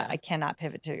 You know, I'm not. I cannot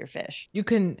pivot to your fish. You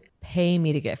can pay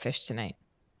me to get fish tonight.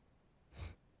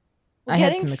 Well, I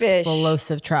had getting some fish-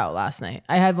 explosive trout last night.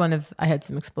 I had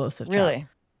some explosive trout. Really?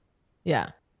 Yeah.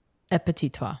 Et Petit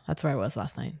Trois. That's where I was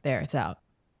last night. There, it's out.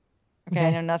 Okay, I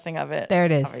know nothing of it. There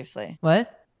it is. Obviously.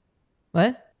 What?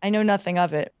 I know nothing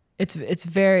of it. It's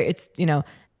you know,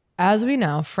 as we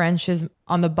know, French is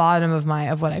on the bottom of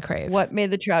what I crave. What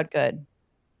made the trout good?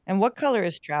 And what color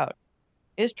is trout?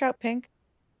 Is trout pink?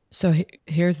 So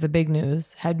here's the big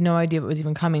news. Had no idea what was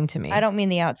even coming to me. I don't mean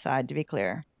the outside, to be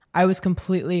clear. I was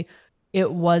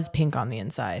it was pink on the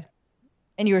inside.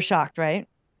 And you were shocked, right?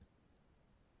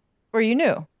 Or you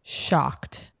knew?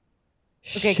 Shocked.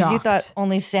 Okay, because you thought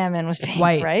only salmon was pink,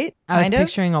 White, right? I was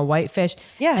picturing a white fish.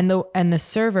 Yeah. And the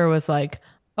server was like,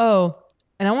 oh,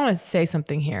 and I want to say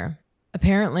something here.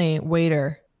 Apparently,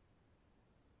 waiter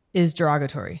is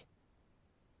derogatory.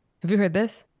 Have you heard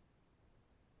this?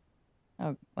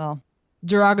 Oh, well.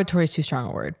 Derogatory is too strong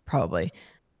a word, probably.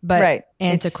 But right.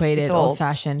 Antiquated, it's old.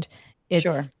 old-fashioned. It's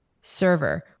Sure.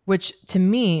 server, which to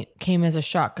me came as a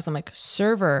shock because I'm like,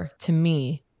 server to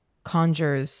me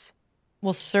conjures...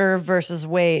 Well, serve versus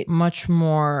wait. Much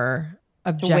more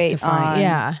objectifying. on.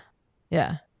 Yeah.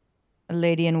 Yeah. A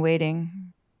lady in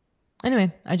waiting.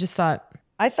 Anyway, I just thought...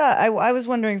 I was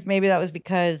wondering if maybe that was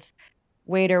because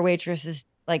waiter, waitress is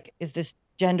this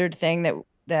gendered thing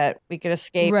that we could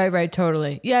escape. Right,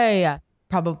 totally. Yeah.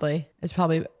 Probably. It's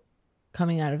probably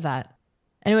coming out of that.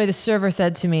 Anyway, the server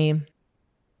said to me,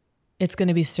 it's going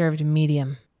to be served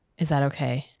medium. Is that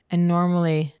okay? And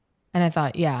normally, and I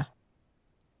thought, yeah.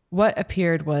 What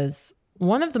appeared was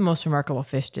one of the most remarkable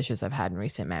fish dishes I've had in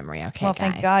recent memory. Okay, Well, guys.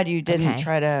 thank God you didn't Okay.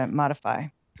 try to modify.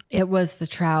 It was the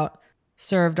trout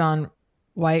served on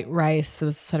white rice that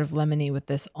was sort of lemony with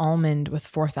this almond with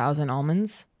 4,000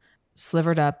 almonds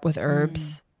slivered up with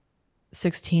herbs.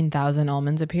 16,000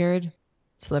 almonds appeared,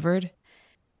 slivered.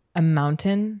 A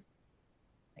mountain.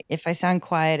 If I sound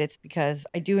quiet, it's because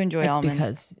I do enjoy It's almonds.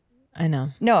 because I know.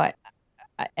 No,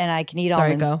 I can eat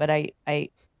Sorry, almonds, go. but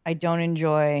I don't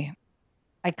enjoy.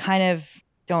 I kind of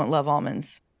don't love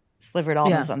almonds, slivered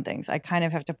almonds on things. I kind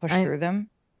of have to push through them.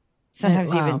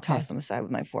 Sometimes wow, even okay. toss them aside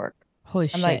with my fork. Holy I'm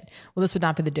shit. like, Well, this would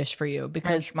not be the dish for you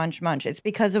because munch. It's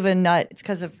because of a nut. It's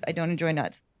because of I don't enjoy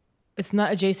nuts. it's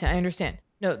not adjacent. I understand.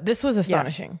 No, this was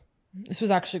astonishing. This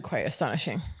was actually quite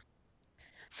astonishing.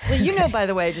 Well, you know, by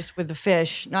the way, just with the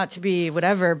fish, not to be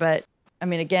whatever, but I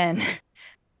mean, again,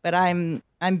 but I'm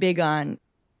big on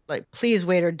like, please,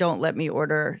 waiter, don't let me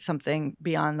order something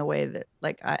beyond the way that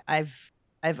like I've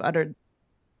uttered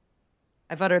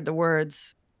the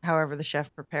words, however the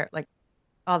chef prepared, like,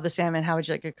 oh, the salmon, how would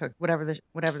you like it cooked? Whatever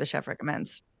the chef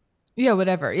recommends. Yeah,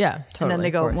 whatever. Yeah, totally. And then they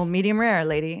of go, course. well, medium rare,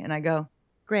 lady, and I go,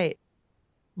 great.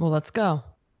 Well, let's go.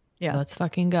 Yeah, let's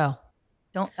fucking go.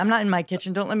 I'm not in my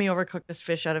kitchen. Don't let me overcook this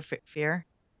fish out of fear.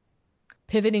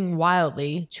 Pivoting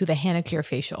wildly to the Hannah Cure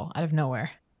facial out of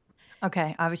nowhere.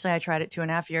 Okay, obviously I tried it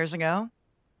 2.5 years ago.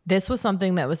 This was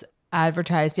something that was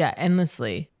advertised,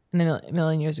 endlessly in the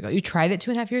million years ago. You tried it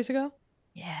 2.5 years ago?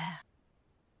 Yeah.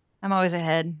 I'm always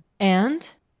ahead.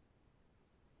 And?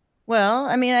 Well,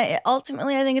 I mean,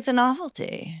 ultimately, I think it's a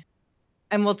novelty.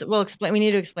 And we'll explain. We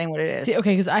need to explain what it is. See,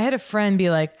 okay, because I had a friend be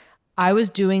like, I was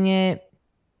doing it.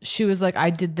 She was like,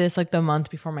 I did this like the month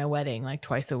before my wedding, like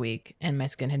twice a week, and my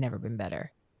skin had never been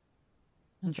better.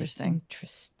 Interesting.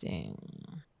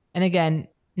 And again,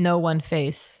 no one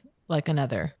face like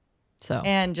another. So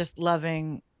And just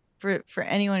loving, for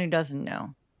anyone who doesn't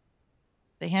know,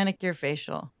 the Hanicure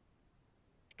facial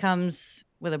comes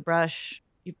with a brush.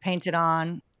 You paint it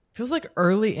on. feels like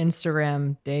early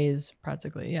Instagram days,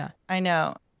 practically. Yeah. I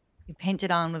know. You paint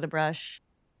it on with a brush.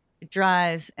 It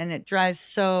dries, and it dries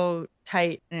so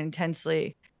tight and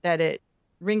intensely that it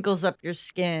wrinkles up your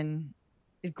skin.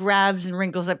 It grabs and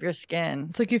wrinkles up your skin.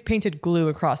 It's like you've painted glue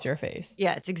across your face.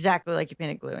 Yeah, it's exactly like you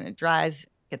painted glue, and it dries,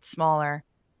 gets smaller.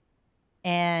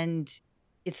 And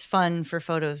it's fun for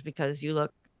photos because you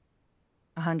look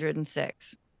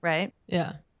 106, right?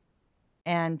 Yeah.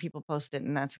 And people post it,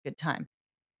 and that's a good time.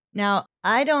 Now,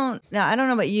 I don't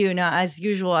know about you. Now, as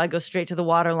usual, I go straight to the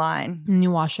water line. And you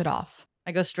wash it off.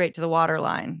 I go straight to the water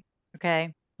line.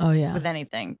 Okay. Oh, yeah. With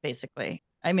anything, basically.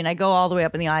 I mean, I go all the way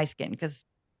up in the eye skin because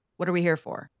what are we here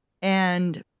for?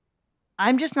 And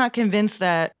I'm just not convinced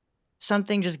that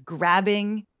something just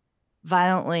grabbing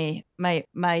violently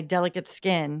my delicate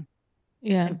skin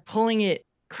and pulling it,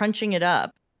 crunching it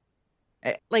up.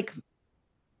 Like,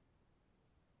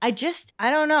 I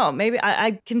don't know. Maybe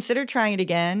I consider trying it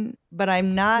again, but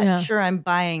I'm not sure I'm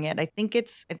buying it. I think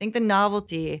the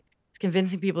novelty is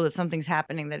convincing people that something's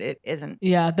happening that it isn't.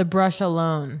 Yeah, the brush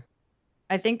alone.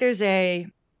 I think there's a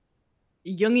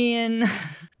Jungian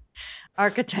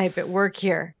archetype at work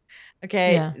here.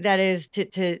 Okay, that is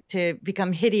to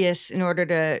become hideous in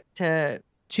order to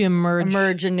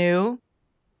emerge anew.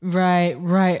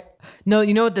 Right. No,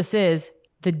 you know what this is?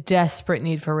 The desperate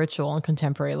need for ritual in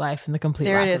contemporary life and the complete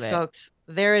there lack it is, of it. Folks.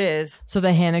 There it is. So the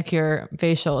Hanicure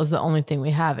facial is the only thing we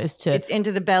have is to it's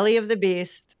into the belly of the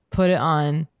beast. Put it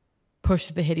on, push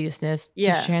the hideousness,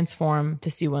 to transform, to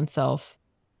see oneself.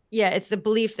 Yeah, it's the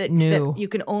belief that you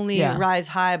can only rise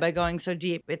high by going so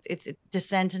deep. It's a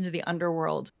descent into the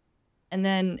underworld. And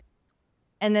then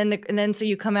so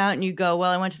you come out and you go,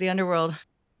 well, I went to the underworld.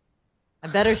 I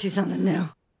better see something new.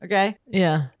 Okay.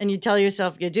 Yeah. And you tell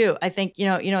yourself you do. I think, you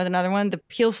know, another one, the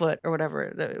peel foot or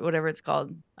whatever it's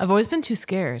called. I've always been too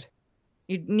scared.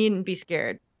 You needn't be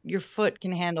scared. Your foot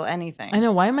can handle anything. I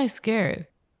know. Why am I scared?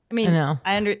 I mean,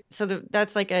 I know.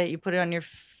 That's like you put it on your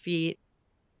feet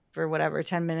for whatever,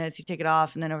 10 minutes, you take it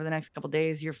off. And then over the next couple of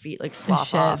days, your feet like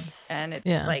slough off. And it's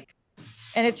like,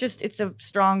 and it's a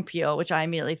strong peel, which I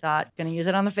immediately thought, gonna use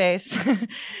it on the face.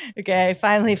 Okay.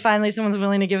 Finally, someone's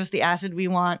willing to give us the acid we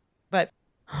want. But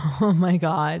oh my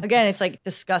God. Again, it's like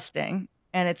disgusting.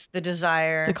 And it's the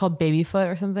desire. Is it called baby foot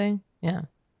or something? Yeah.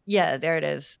 Yeah, there it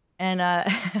is. And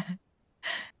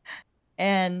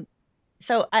and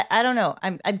so I don't know.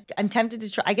 I'm tempted to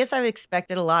try. I guess I've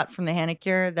expected a lot from the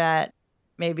Hanicure that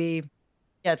maybe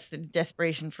it's the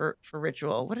desperation for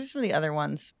ritual. What are some of the other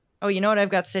ones? Oh, you know what I've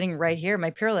got sitting right here?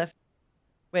 My Pure Lift,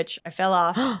 which I fell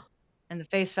off and the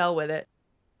face fell with it.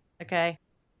 Okay.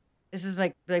 This is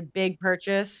like the big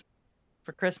purchase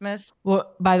for Christmas.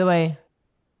 Well, by the way,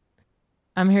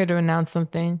 I'm here to announce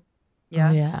something. Yeah.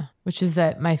 Oh, yeah. Which is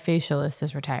that my facialist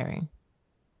is retiring.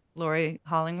 Lori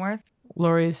Hollingworth.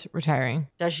 Lori's retiring.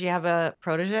 Does she have a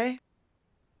protege?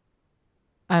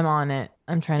 I'm on it.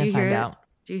 I'm trying to find out.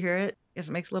 Do you hear it? Because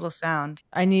it makes a little sound.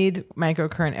 I need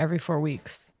microcurrent every 4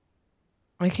 weeks.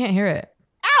 I can't hear it.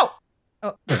 Ow!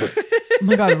 Oh, oh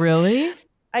my God, really?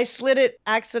 I slid it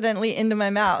accidentally into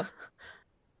my mouth.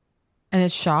 And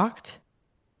it's shocked?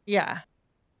 Yeah.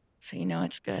 So you know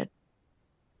it's good.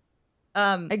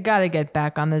 I gotta get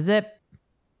back on the zip.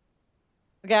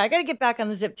 Okay, I gotta get back on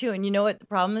the zip too. And you know what the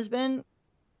problem has been?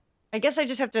 I guess I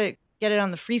just have to get it on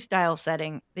the freestyle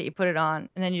setting that you put it on,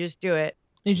 and then you just do it.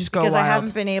 You just go because wild. I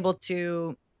haven't been able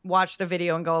to watch the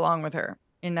video and go along with her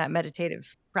in that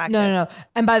meditative practice. No.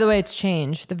 And by the way, it's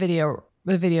changed. The video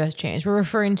has changed. We're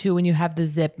referring to when you have the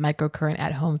Zip microcurrent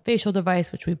at home facial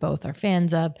device, which we both are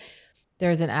fans of.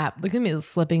 There's an app. Look at me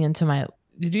slipping into my.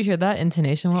 Did you hear that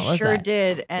intonation? What was sure that?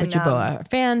 Sure did. And which you both are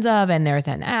fans of. And there's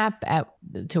an app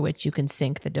to which you can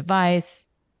sync the device.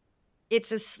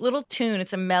 It's a little tune.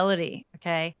 It's a melody.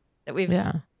 Okay. That we've.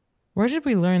 Yeah. Where did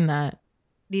we learn that?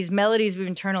 These melodies we've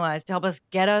internalized to help us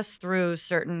get us through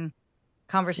certain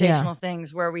conversational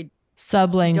things where we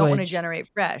sublanguage don't want to generate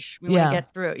fresh. We want to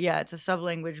get through. Yeah, it's a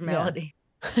sublanguage melody.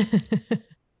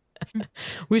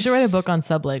 We should write a book on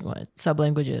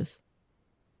sublanguages.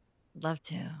 Love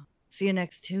to. See you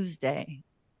next Tuesday.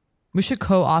 We should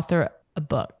co-author a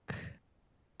book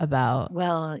about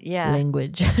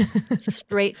language.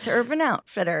 Straight to Urban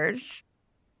Outfitters.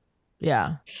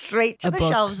 Yeah. Straight to the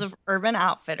shelves of Urban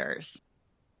Outfitters.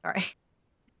 Sorry.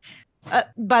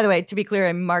 By the way, to be clear,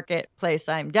 a marketplace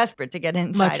I'm desperate to get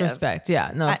inside Much respect.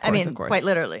 Yeah. No, of course, I mean, of course. quite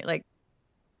literally. Like,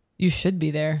 You should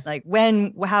be there. Like,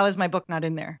 how is my book not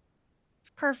in there?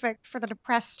 It's perfect for the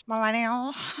depressed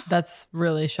millennial. That's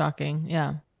really shocking.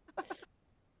 Yeah.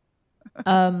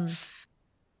 Sorry.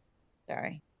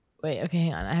 Wait, okay,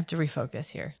 hang on. I have to refocus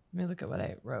here. Let me look at what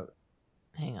I wrote.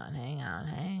 Hang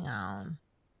on.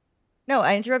 No,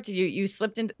 I interrupted you. You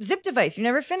slipped into zip device. You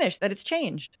never finished that it's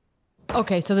changed.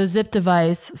 Okay, so the zip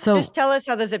device. So just tell us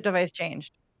how the zip device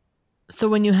changed. So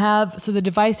when the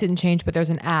device didn't change, but there's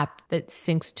an app that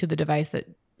syncs to the device that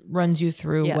runs you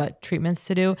through what treatments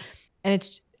to do. And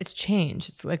it's changed.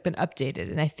 It's like been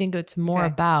updated. And I think it's more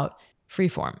about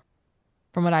freeform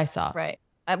from what I saw. Right.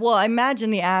 Well, I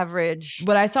imagine the average.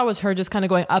 What I saw was her just kind of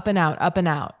going up and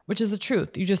out, which is the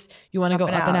truth. You want to go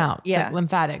up and out. Yeah. It's like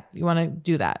lymphatic. You want to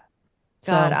do that.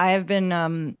 God, I have been,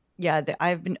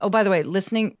 oh, by the way,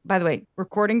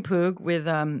 recording Poog with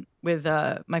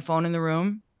my phone in the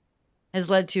room has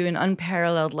led to an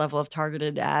unparalleled level of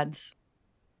targeted ads.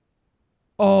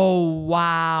 Oh,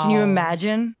 wow. Can you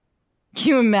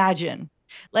imagine?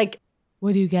 Like,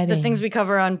 what are you getting? The things we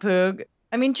cover on Poog.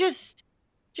 I mean, just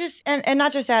and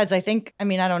not just ads. I think. I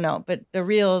mean, I don't know, but the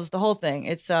reels, the whole thing.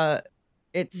 It's wow.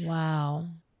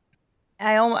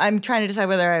 I'm trying to decide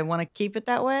whether I want to keep it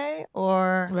that way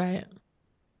or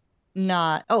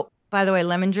not. Oh, by the way,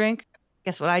 lemon drink.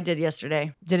 Guess what I did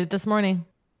yesterday? Did it this morning.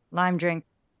 Lime drink.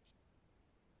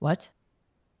 What?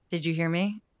 Did you hear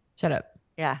me? Shut up.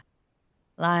 Yeah.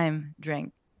 Lime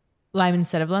drink. Lime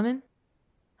instead of lemon?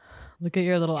 Look at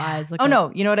your little eyes.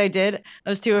 No. You know what I did? I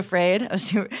was too afraid. I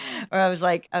was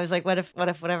like, what if,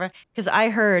 whatever. Because I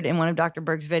heard in one of Dr.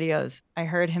 Berg's videos, I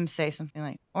heard him say something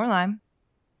like, or lime.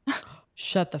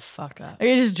 Shut the fuck up.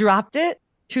 You just dropped it.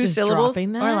 Two just syllables.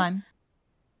 Dropping that?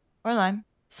 Or lime.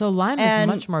 So lime is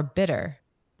much more bitter,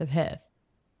 the pith.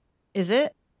 Is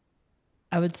it?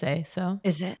 I would say so.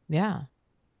 Is it? Yeah.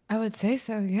 I would say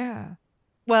so, yeah.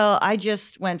 Well, I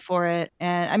just went for it.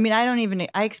 And I mean,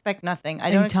 I expect nothing.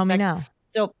 Tell me now.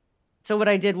 So what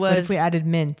I did was. What if we added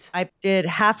mint? I did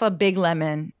half a big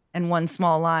lemon and one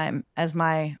small lime as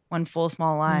my one full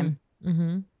small lime.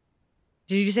 Mm-hmm.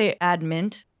 Did you say add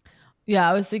mint? Yeah,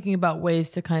 I was thinking about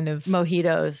ways to kind of.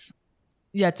 Mojitos.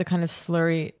 Yeah, to kind of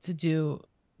slurry to do.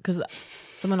 Because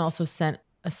someone also sent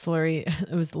a slurry.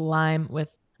 It was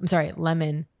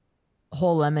lemon,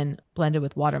 whole lemon blended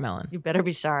with watermelon. You better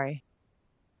be sorry.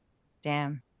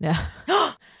 Damn. Yeah.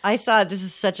 I thought this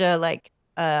is such a like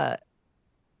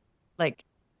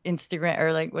Instagram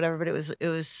or like whatever, but it was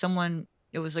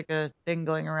like a thing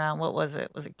going around. What was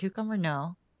it? Was it cucumber?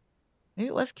 No. Maybe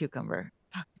it was cucumber.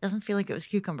 Fuck, it doesn't feel like it was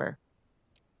cucumber.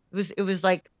 It was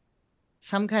like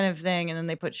some kind of thing, and then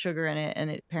they put sugar in it, and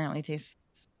it apparently tastes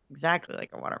exactly like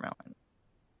a watermelon,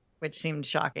 which seemed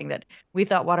shocking that we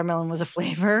thought watermelon was a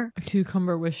flavor. A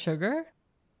cucumber with sugar?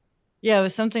 Yeah, it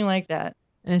was something like that.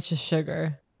 And it's just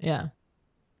sugar. Yeah.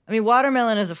 I mean,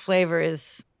 watermelon as a flavor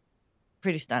is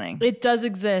pretty stunning. It does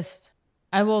exist.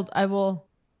 I will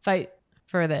fight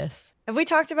for this. Have we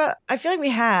talked about, I feel like we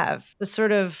have the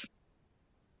sort of,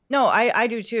 no, I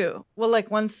do too. Well, like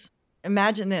once,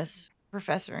 imagine this,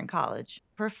 professor in college,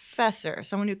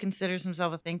 someone who considers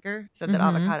himself a thinker, said that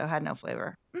avocado had no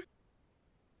flavor.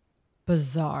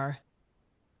 Bizarre.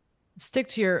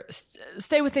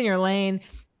 Stay within your lane.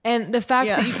 And the fact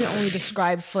that you can only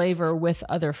describe flavor with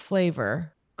other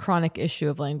flavor, chronic issue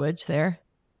of language there.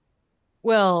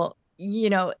 Well,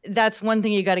 that's one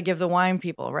thing you got to give the wine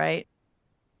people, right?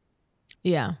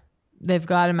 Yeah. They've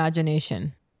got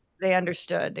imagination. They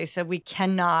understood. They said, we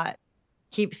cannot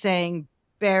keep saying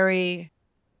berry,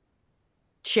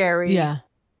 cherry,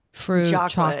 fruit,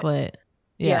 chocolate.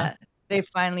 Yeah. They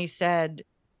finally said,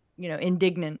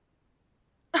 indignant.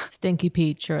 Stinky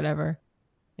peach or whatever.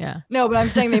 Yeah. No, but I'm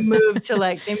saying they moved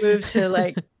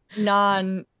to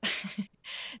non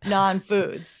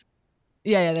foods.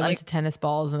 Yeah, they went to tennis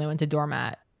balls and they went to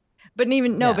doormat. But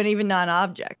even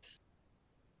non-objects.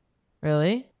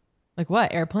 Really? Like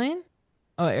what? Airplane?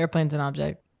 Oh, airplane's an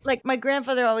object. Like my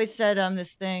grandfather always said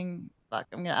this thing.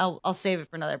 Fuck, I'll save it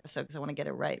for another episode because I want to get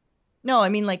it right. No, I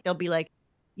mean like they'll be like,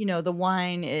 the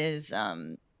wine is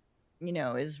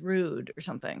is rude or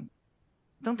something.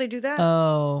 Don't they do that?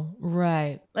 Oh,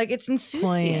 right. Like it's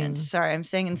insouciant. Sorry, I'm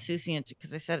saying insouciant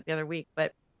because I said it the other week,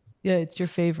 but yeah, it's your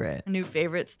favorite. A new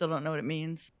favorite. Still don't know what it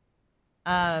means.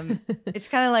 It's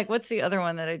kind of like, what's the other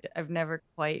one that I've never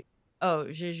quite?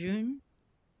 Oh, jejune.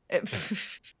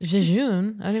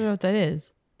 Jejune? I don't even know what that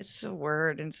is. It's a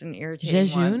word, and it's an irritating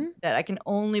jejune? One that I can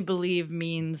only believe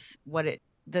means what it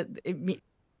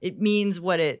means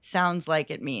what it sounds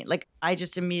like it means. Like I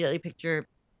just immediately picture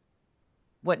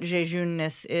what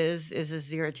jejuneness is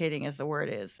as irritating as the word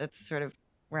is. That's sort of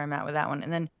where I'm at with that one.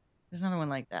 And then There's another one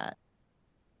like that.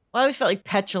 Well, I always felt like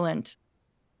petulant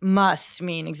must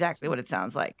mean exactly what it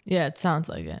sounds like. Yeah, it sounds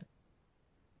like it.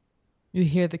 You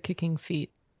hear the kicking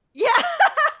feet. Yeah.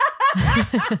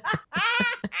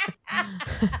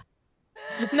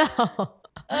 No.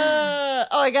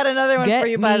 I got another one for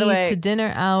you, by the way. To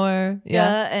dinner hour. Yeah.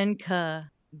 Ga and ka.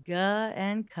 Ga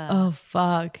and ka. Oh,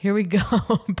 fuck. Here we go.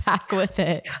 Back with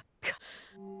it.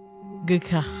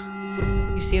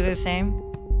 Guka. You see they're the same?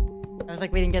 I was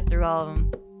like, we didn't get through all of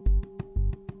them.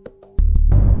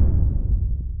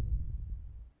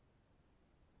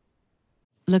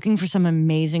 Looking for some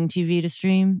amazing TV to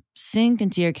stream? Sink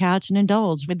into your couch and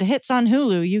indulge with the hits on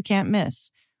Hulu you can't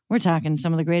miss. We're talking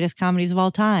some of the greatest comedies of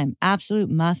all time, absolute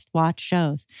must-watch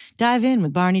shows. Dive in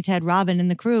with Barney, Ted, Robin,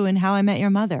 and the crew in How I Met Your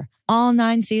Mother. All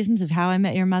 9 seasons of How I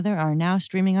Met Your Mother are now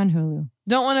streaming on Hulu.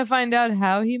 Don't want to find out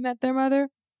how he met their mother?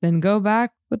 Then go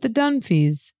back with the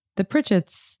Dunphys, the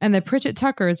Pritchetts, and the Pritchett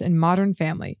Tuckers in Modern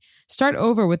Family. Start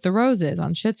over with the Roses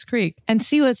on Schitt's Creek. And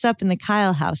see what's up in the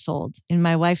Kyle household in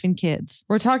My Wife and Kids.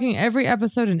 We're talking every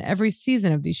episode and every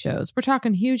season of these shows. We're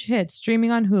talking huge hits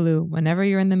streaming on Hulu whenever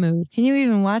you're in the mood. Can you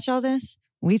even watch all this?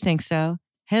 We think so.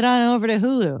 Head on over to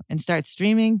Hulu and start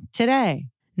streaming today.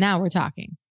 Now we're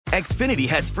talking. Xfinity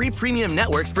has free premium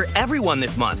networks for everyone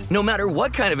this month, no matter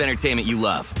what kind of entertainment you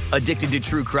love. Addicted to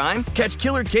true crime? Catch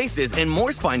killer cases and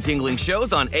more spine-tingling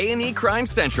shows on A&E Crime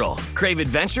Central. Crave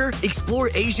adventure? Explore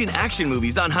Asian action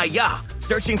movies on Hi-YAH.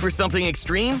 Searching for something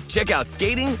extreme? Check out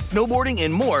skating, snowboarding,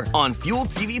 and more on Fuel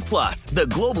TV Plus, the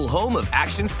global home of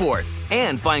action sports.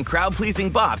 And find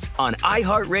crowd-pleasing bops on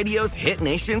iHeartRadio's Hit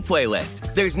Nation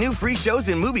playlist. There's new free shows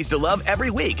and movies to love every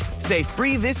week. Say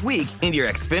free this week in your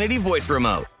Xfinity voice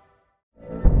remote.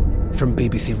 From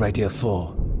BBC Radio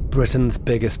 4, Britain's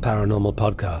biggest paranormal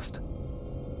podcast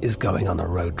is going on a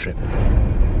road trip.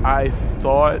 I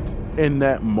thought in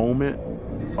that moment,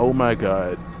 oh my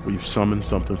God, we've summoned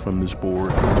something from this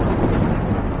board.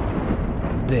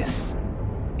 This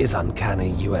is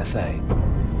Uncanny USA.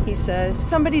 He says,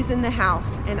 somebody's in the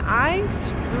house, and I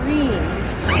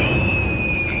screamed.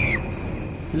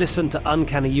 Listen to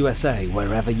Uncanny USA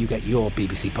wherever you get your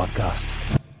BBC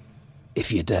podcasts,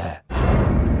 if you dare.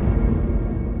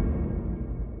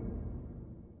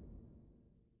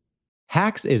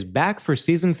 Hacks is back for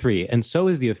season 3, and so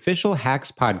is the official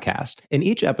Hacks podcast. In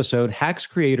each episode, Hacks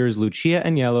creators Lucia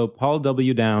Aniello, Paul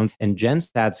W. Downs, and Jen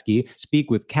Statsky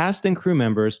speak with cast and crew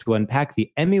members to unpack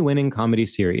the Emmy-winning comedy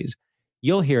series.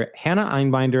 You'll hear Hannah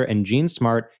Einbinder and Jean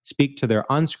Smart speak to their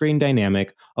on-screen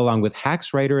dynamic, along with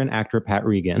Hacks writer and actor Pat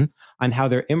Regan, on how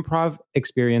their improv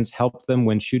experience helped them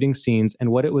when shooting scenes and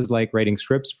what it was like writing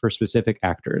scripts for specific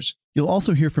actors. You'll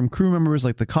also hear from crew members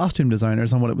like the costume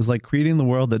designers on what it was like creating the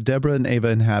world that Deborah and Ava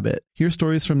inhabit. Hear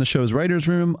stories from the show's writer's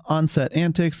room, on-set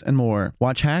antics, and more.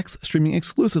 Watch Hacks streaming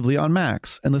exclusively on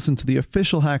Max, and listen to the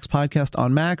official Hacks podcast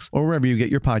on Max or wherever you get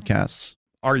your podcasts.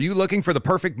 Are you looking for the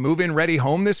perfect move-in ready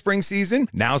home this spring season?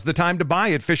 Now's the time to buy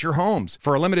at Fisher Homes.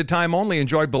 For a limited time only,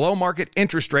 enjoy below-market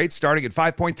interest rates starting at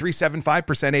 5.375%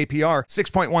 APR,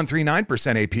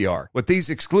 6.139% APR. With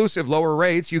these exclusive lower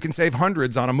rates, you can save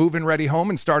hundreds on a move-in ready home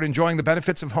and start enjoying the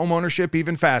benefits of home ownership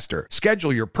even faster.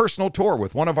 Schedule your personal tour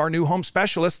with one of our new home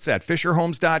specialists at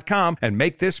FisherHomes.com and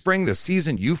make this spring the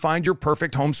season you find your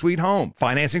perfect home sweet home.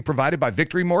 Financing provided by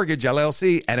Victory Mortgage,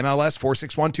 LLC, NMLS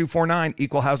 461249,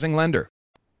 Equal Housing Lender.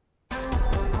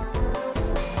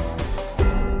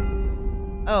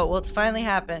 Oh, well, it's finally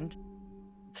happened.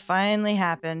 It's finally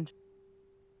happened.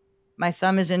 My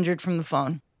thumb is injured from the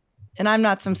phone. And I'm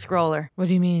not some scroller. What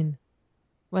do you mean?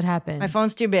 What happened? My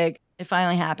phone's too big. It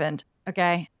finally happened.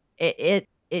 Okay. It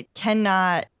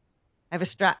cannot. I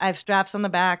have straps on the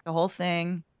back, the whole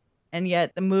thing. And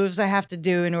yet the moves I have to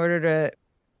do in order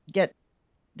to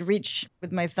reach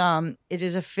with my thumb, it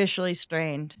is officially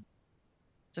strained.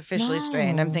 It's officially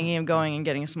strained. I'm thinking of going and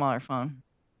getting a smaller phone.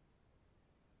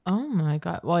 Oh my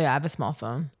God. Well, yeah, I have a small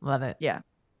phone. Love it. Yeah.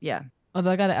 Yeah. Although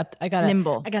I gotta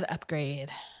nimble. I gotta upgrade.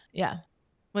 Yeah.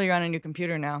 Well, you're on a new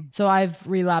computer now. So I've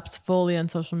relapsed fully on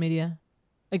social media.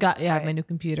 I have my new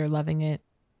computer, loving it.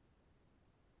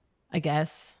 I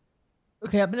guess.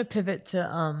 Okay, I'm gonna pivot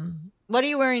to what are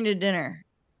you wearing to dinner?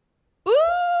 Ooh.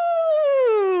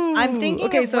 I'm thinking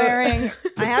of wearing.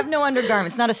 I have no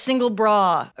undergarments. Not a single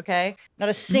bra. Okay, not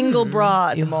a single bra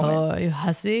at the moment. You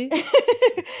hussy.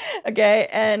 Okay,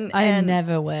 and I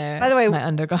never wear. By the way, my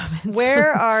undergarments.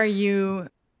 Where are you?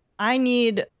 I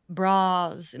need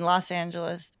bras in Los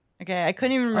Angeles. Okay, I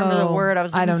couldn't even remember the word I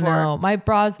was looking for. I don't know. My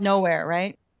bras nowhere.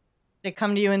 Right? They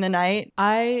come to you in the night.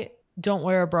 I don't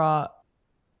wear a bra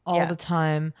all the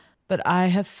time, but I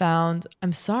have found.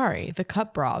 I'm sorry, the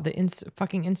cup bra, the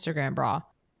fucking Instagram bra.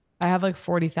 I have like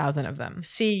 40,000 of them.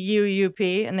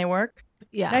 CUUP, and they work.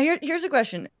 Yeah. Now here's a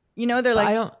question. You know, they're But like,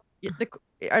 I don't.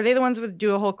 are they the ones that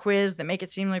do a whole quiz that make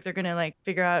it seem like they're gonna like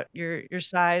figure out your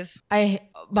size? By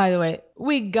the way,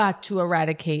 we got to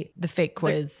eradicate the fake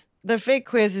quiz. The fake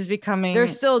quiz is becoming. They're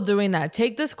still doing that.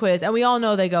 Take this quiz, and we all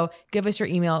know they go, give us your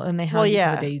email, and they hound you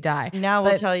till the day you die. Now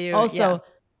we'll tell you. Also,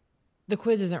 the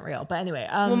quiz isn't real. But anyway,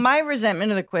 well, my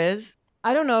resentment of the quiz.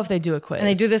 I don't know if they do a quiz, and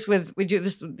they do this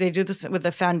with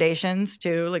the foundations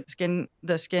too, like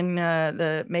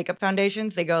the makeup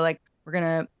foundations. They go like, we're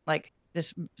gonna like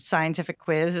this scientific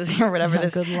quiz is or whatever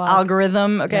this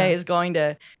algorithm is going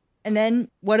to, and then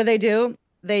what do?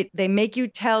 They make you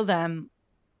tell them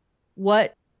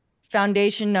what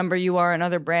foundation number you are in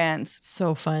other brands.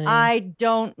 So funny. I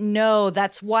don't know.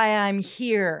 That's why I'm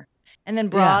here. And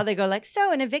then they go like,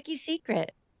 so in a Vicky's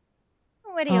Secret,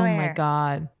 what do you wear? Oh my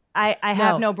God. I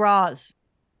have no bras.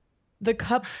 The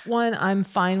cup one I'm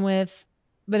fine with,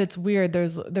 but it's weird.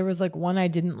 There was like one I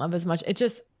didn't love as much. It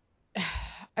just,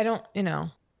 I don't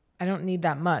need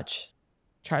that much,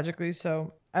 tragically.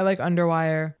 So I like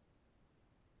Underwire.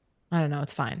 I don't know.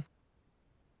 It's fine.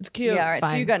 It's cute. Yeah, all right. It's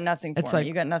fine. So you got nothing for me.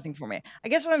 You got nothing for me. I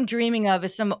guess what I'm dreaming of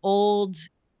is some old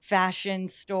fashion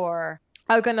store.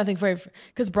 I've got nothing for you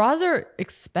because bras are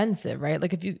expensive, right?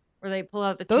 Like if you where they pull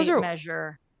out the tape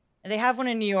measure. And they have one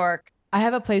in New York. I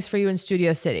have a place for you in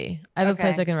Studio City. I have a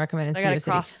place I can recommend in Studio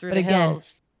City. But again,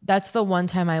 that's the one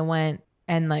time I went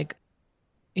and like,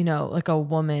 you know, like a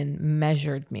woman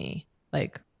measured me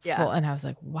like full, and I was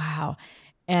like, wow.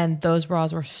 And those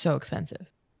bras were so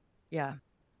expensive. Yeah.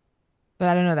 But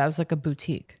I don't know. That was like a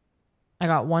boutique. I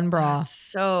got one bra. It's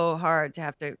so hard to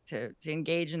have to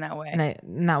engage in that way.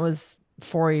 And that was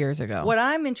 4 years ago. What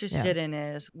I'm interested in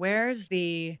is where's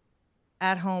the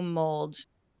at-home mold?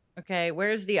 Okay,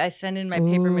 where's the I send in my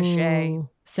paper mache?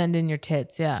 Send in your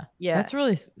tits. Yeah. Yeah. That's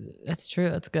true.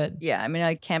 That's good. Yeah. I mean,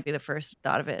 I can't be the first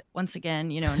thought of it. Once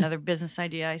again, you know, another business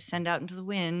idea I send out into the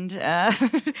wind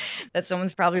that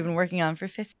someone's probably been working on for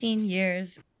 15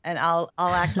 years. And I'll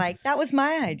act like that was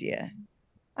my idea.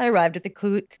 I arrived at the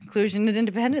conclusion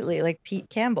independently, like Pete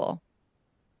Campbell.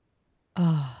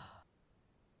 Oh,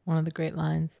 one of the great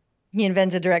lines. He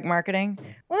invented direct marketing.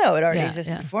 Well, no, it already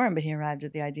existed before him, but he arrived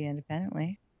at the idea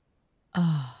independently.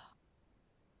 Oh,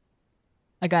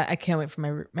 I can't wait for my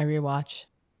rewatch.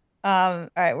 All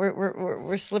right,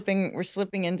 we're slipping into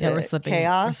chaos. We're slipping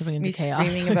into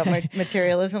chaos. Screaming about my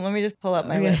materialism. Let me just pull up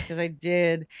my list because I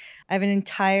have an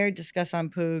entire Discuss on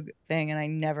Poog thing and I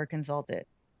never consult it.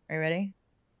 Are you ready?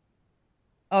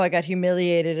 Oh, I got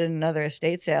humiliated in another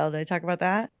estate sale. Did I talk about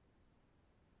that?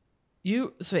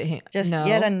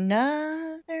 Yet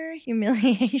another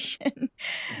humiliation.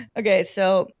 Okay,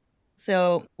 so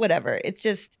whatever. It's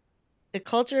just the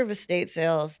culture of estate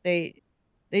sales. They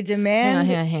demand.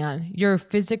 Hang on. You're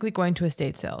physically going to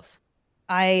estate sales.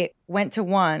 I went to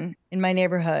one in my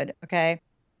neighborhood, okay,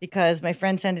 because my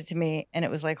friend sent it to me and it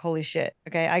was like, holy shit.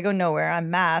 Okay, I go nowhere. I'm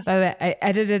masked. By the way, I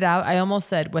edited out. I almost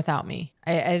said without me.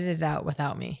 I edited out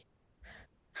without me.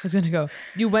 I was going to go,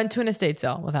 you went to an estate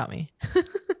sale without me.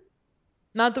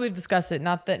 Not that we've discussed it.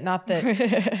 Not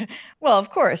that. Well, of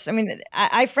course. I mean,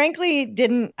 I frankly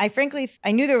didn't. I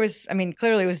knew there was. I mean,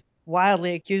 clearly it was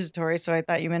wildly accusatory. So I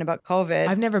thought you meant about COVID.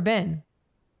 I've never been.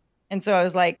 And so I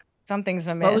was like, something's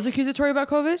amiss. What was accusatory about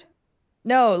COVID?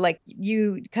 No, like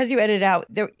because you edited out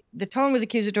the tone was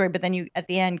accusatory, but then you at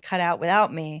the end cut out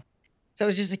without me. So it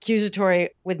was just accusatory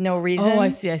with no reason. Oh, I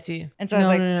see. And so I was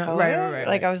like, no. Right.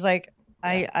 Like I was like.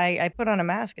 I put on a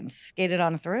mask and skated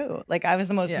on through. Like I was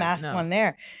the most masked one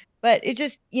there. But it's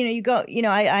just, you go,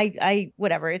 I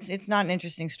whatever. It's not an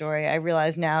interesting story. I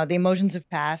realize now the emotions have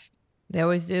passed. They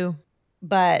always do.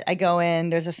 But I go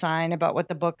in, there's a sign about what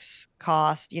the books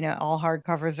cost, all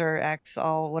hardcovers are X,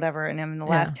 all whatever. And I'm in the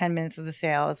last 10 minutes of the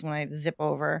sale. That's when I zip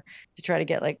over to try to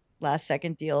get like last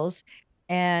second deals.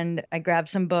 And I grab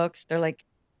some books. They're like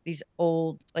these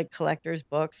old like collector's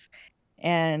books.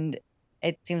 And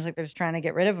it seems like they're just trying to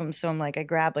get rid of them. So I'm like, I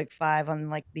grab like 5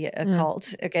 on like the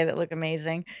occult, that look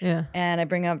amazing. Yeah. And I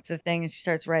bring up the thing and she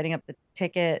starts writing up the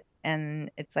ticket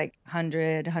and it's like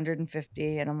 100,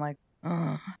 150. And I'm like,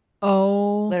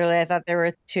 oh. Literally, I thought there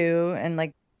were 2 and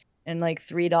like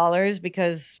 $3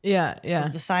 because of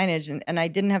the signage. And I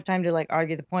didn't have time to like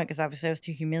argue the point because obviously I was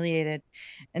too humiliated.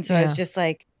 And so I was just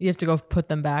like. You have to go put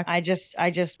them back. I just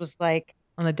was like.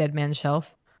 On the dead man's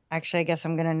shelf. Actually, I guess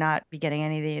I'm going to not be getting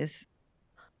any of these.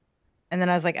 And then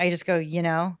I was like, I just go,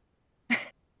 because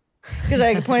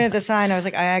I pointed at the sign. I was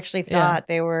like, I actually thought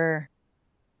they were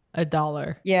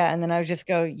 $1. Yeah. And then I would just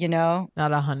go, not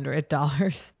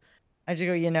 $100. I just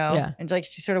go, and like,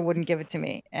 she sort of wouldn't give it to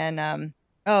me. And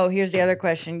Oh, here's the other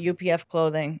question. UPF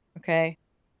clothing. Okay.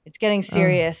 It's getting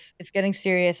serious. It's getting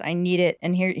serious. I need it.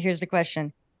 And here's the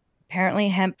question. Apparently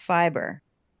hemp fiber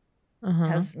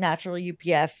has natural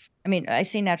UPF. I mean, I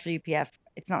say natural UPF.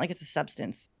 It's not like it's a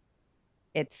substance.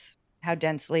 It's how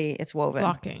densely it's woven.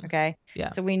 Blocking. Okay.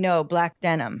 Yeah. So we know black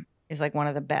denim is like one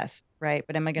of the best, right?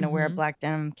 But am I going to wear a black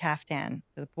denim caftan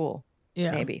to the pool?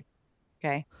 Yeah. Maybe.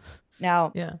 Okay.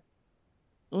 Now, Yeah.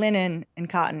 linen and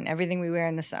cotton, everything we wear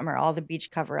in the summer, all the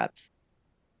beach cover-ups,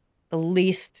 the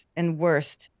least and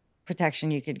worst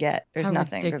protection you could get. There's How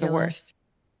nothing. They're the ridiculous. worst.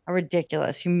 How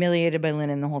ridiculous. Humiliated by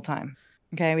linen the whole time.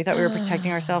 Okay. We thought we were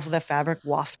protecting ourselves with a fabric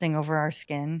wafting over our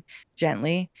skin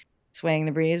gently, swaying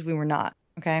the breeze. We were not.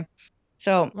 Okay.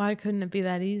 So Why couldn't it be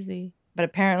that easy? but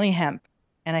apparently hemp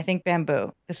and I think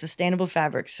bamboo, the sustainable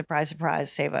fabrics, surprise,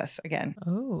 surprise, save us again.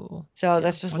 Oh. So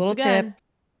that's just a Once little again, tip.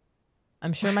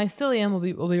 I'm sure mycelium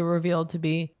will be revealed to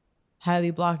be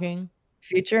highly blocking.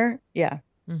 Future. Yeah.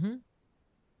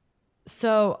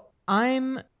 So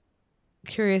I'm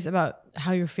curious about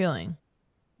how you're feeling,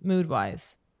 mood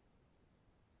wise.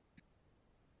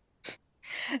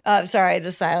 Sorry,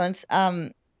 the silence.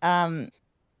 Well, And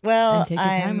take your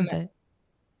time with it.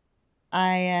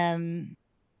 I am.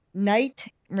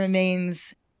 Night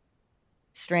remains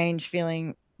strange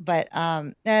feeling, but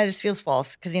this feels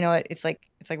false because you know what? It's like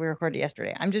we recorded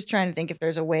yesterday. I'm just trying to think if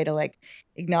there's a way to like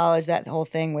acknowledge that whole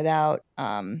thing without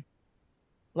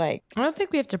like. I don't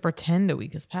think we have to pretend a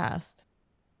week has passed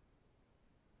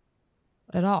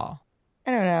at all.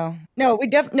 I don't know. No,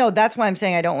 no. That's why I'm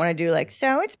saying I don't want to do like.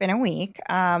 So it's been a week.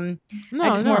 I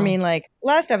just more mean like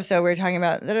last episode we were talking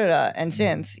about and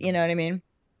since you know what I mean.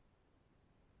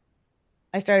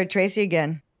 I started Tracy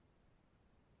again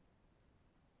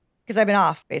because I've been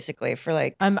off basically for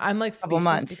like I'm like couple speechless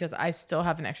months because I still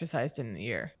haven't exercised in a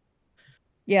year.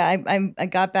 Yeah, I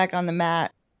got back on the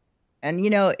mat, and you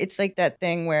know it's like that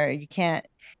thing where you can't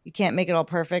make it all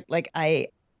perfect. Like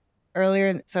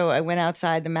so I went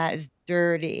outside. The mat is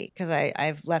dirty because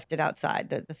I've left it outside.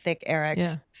 The thick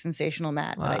Arex sensational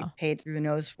mat that I paid through the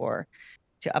nose for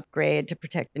to upgrade to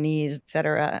protect the knees,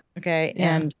 etc. Okay,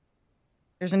 and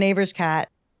there's a neighbor's cat,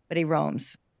 but he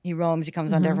roams. He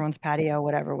comes onto everyone's patio,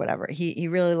 whatever. He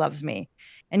really loves me.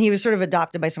 And he was sort of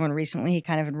adopted by someone recently. He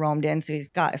kind of had roamed in, so he's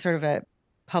got sort of a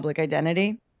public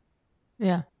identity.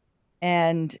 Yeah.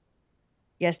 And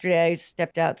yesterday I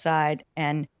stepped outside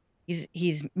and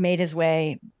he's made his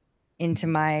way into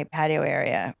my patio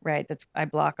area, right? I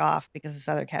block off because this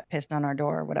other cat pissed on our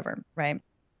door or whatever, right?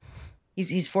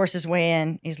 He's forced his way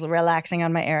in. He's relaxing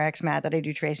on my Arex mat that I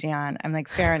do Tracy on. I'm like,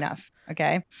 fair enough.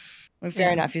 Okay.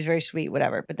 Fair enough. He's very sweet,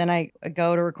 whatever. But then I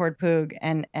go to record Poog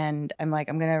and I'm like,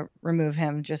 I'm going to remove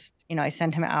him. Just, you know, I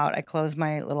send him out. I close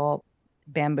my little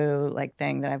bamboo like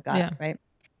thing that I've got, right?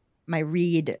 My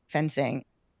reed fencing.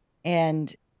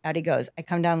 And out he goes. I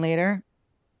come down later.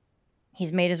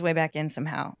 He's made his way back in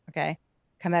somehow. Okay.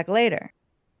 Come back later.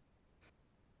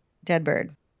 Dead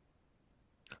bird.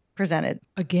 Presented.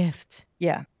 A gift.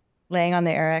 Yeah. Laying on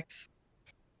the Arex.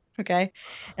 Okay.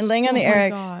 And laying on the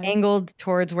Arex angled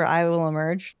towards where I will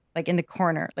emerge, like in the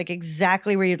corner, like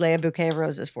exactly where you'd lay a bouquet of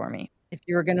roses for me if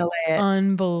you were going to lay it.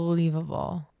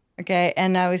 Unbelievable. Okay.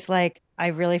 And I was like, I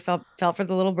really felt for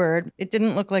the little bird. It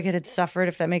didn't look like it had suffered,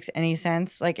 if that makes any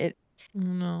sense. Like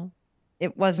No.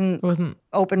 It wasn't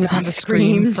open didn't have mouth a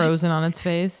scream screamed. frozen on its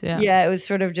face. Yeah. Yeah. It was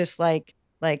sort of just like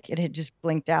it had just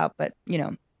blinked out, but you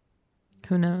know.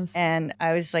 Who knows? And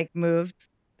I was like moved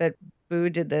that Boo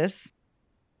did this.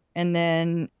 And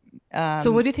then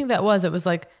so what do you think that was? It was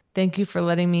like, thank you for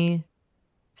letting me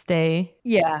stay.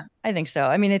 Yeah, I think so.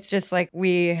 I mean, it's just like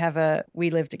we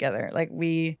live together. Like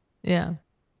Yeah.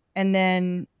 And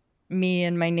then me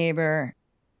and my neighbor,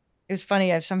 it was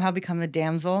funny, I've somehow become the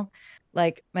damsel.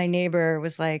 Like my neighbor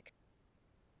was like,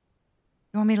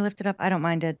 you want me to lift it up? I don't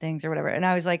mind dead things or whatever. And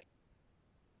I was like,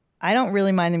 I don't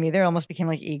really mind them either. It almost became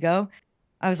like ego.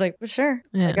 I was like, well, sure.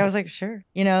 Yeah. Like I was like, sure.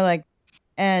 You know, like,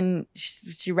 and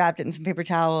she wrapped it in some paper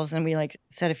towels and we like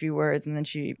said a few words and then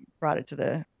she brought it to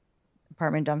the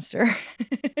apartment dumpster.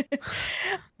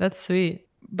 That's sweet.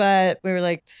 But we were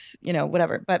like, you know,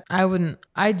 whatever. But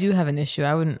I do have an issue.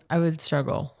 I would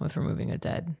struggle with removing a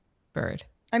dead bird.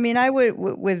 I mean, I would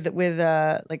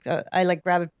I like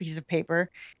grab a piece of paper.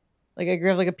 Like I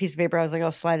grabbed like a piece of paper. I was like,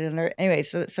 I'll slide it under. Anyway,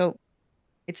 so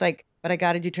it's like, but I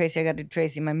got to do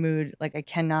Tracy. My mood, like I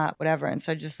cannot, whatever. And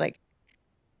so I just like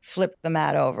flip the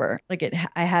mat over. Like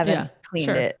I haven't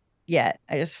cleaned it yet.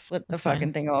 I just flipped the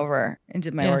fucking thing over and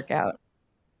did my workout.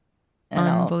 And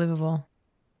Unbelievable.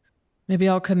 Maybe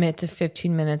I'll commit to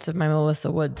 15 minutes of my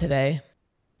Melissa Wood today.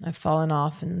 I've fallen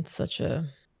off in such a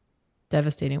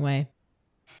devastating way.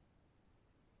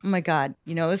 Oh my God.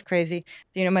 You know, it was crazy.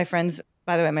 You know, my friends,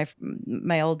 by the way,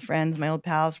 my old friends, my old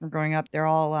pals from growing up, they're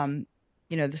all,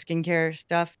 you know, the skincare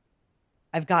stuff.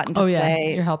 I've gotten to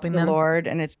play you're helping the them. Lord,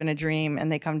 and it's been a dream, and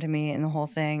they come to me and the whole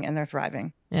thing, and they're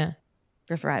thriving. Yeah.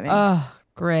 They're thriving. Oh,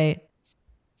 great.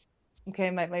 Okay,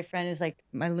 my friend is like,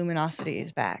 my luminosity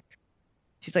is back.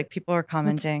 She's like, people are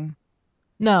commenting.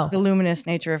 No. The luminous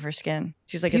nature of her skin.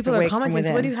 She's like, People it's are awake from commenting.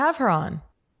 within. So what do you have her on?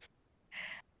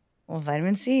 Well,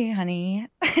 vitamin C, honey.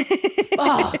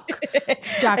 Oh,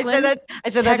 Jacqueline, I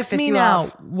said that to text piss me you now.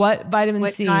 off. What vitamin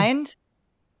What C? kind?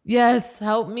 Yes,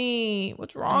 help me.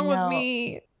 What's wrong with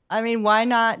me? I mean, why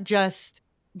not just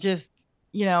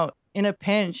you know, in a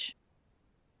pinch,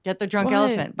 get the drunk What?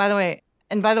 elephant. By the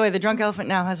way, the drunk elephant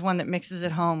now has one that mixes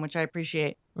at home, which I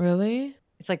appreciate. Really?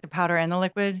 It's like the powder and the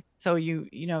liquid, so you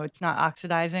know it's not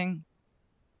oxidizing.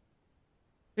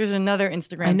 There's another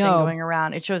Instagram thing going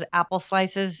around. It shows apple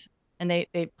slices, and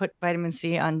they put vitamin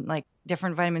C on like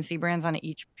different vitamin C brands on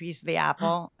each piece of the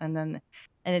apple, and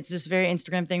it's this very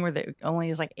Instagram thing where it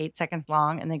only is like 8 seconds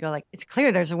long, and they go like, it's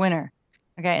clear there's a winner.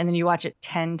 Okay, and then you watch it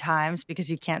 10 times because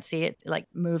you can't see it. It like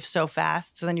moves so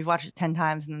fast. So then you've watched it 10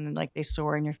 times, and then like they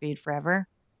soar in your feed forever.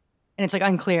 And it's like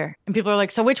unclear. And people are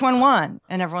like, so which one won?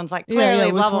 And everyone's like, clearly,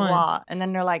 blah, blah, blah. And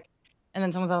then they're like, and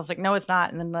then someone else like, no, it's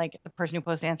not. And then like the person who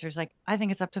posts the answer is like, I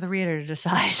think it's up to the reader to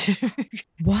decide.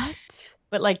 What?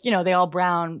 But like, you know, they all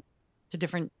brown to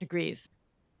different degrees.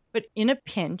 But in a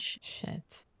pinch,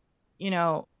 shit, you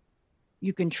know,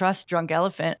 you can trust Drunk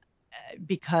Elephant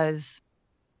because,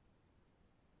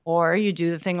 or you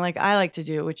do the thing like I like to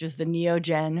do, which is the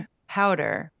Neogen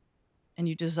powder, and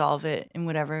you dissolve it in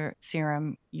whatever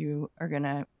serum you are going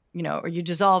to, you know, or you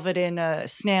dissolve it in a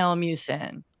snail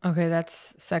mucin. Okay,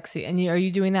 that's sexy. And are you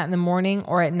doing that in the morning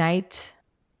or at night?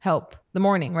 Help. The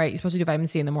morning, right? You're supposed to do vitamin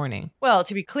C in the morning. Well,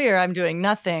 to be clear, I'm doing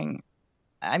nothing.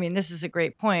 I mean, this is a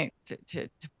great point to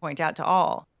point out to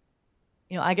all.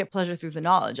 You know, I get pleasure through the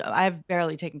knowledge. I've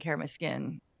barely taken care of my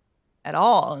skin at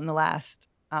all in the last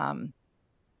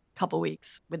couple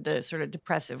weeks with the sort of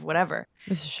depressive whatever.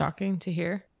 This is shocking to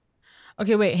hear.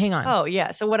 Okay, wait, hang on. Oh,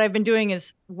 yeah. So what I've been doing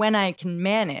is when I can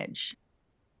manage.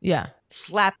 Yeah.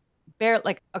 Slap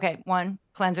like, okay, one,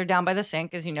 cleanser down by the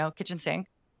sink, as you know, kitchen sink.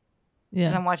 Yeah.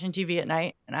 'Cause I'm watching TV at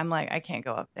night and I'm like, I can't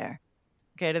go up there.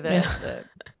 Okay, to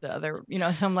the other, you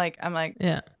know, so I'm like,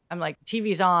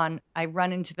 TV's on. I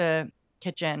run into the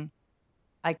kitchen.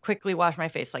 I quickly wash my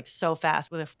face like so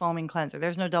fast with a foaming cleanser.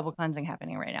 There's no double cleansing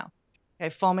happening right now. Okay,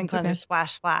 foaming cleanser,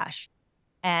 splash, splash.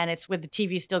 And it's with the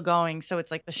TV still going. So it's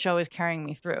like the show is carrying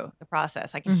me through the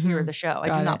process. I can hear the show.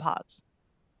 I do not pause.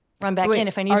 Run back in.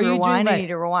 If I need to rewind, I need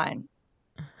to rewind.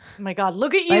 Oh my God,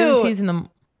 look at you.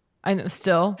 I know,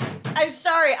 still. I'm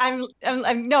sorry.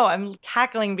 I'm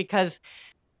cackling because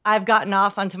I've gotten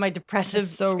off onto my depressive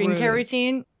skincare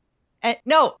routine. And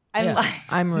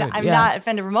I'm not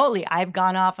offended remotely. I've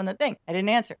gone off on the thing. I didn't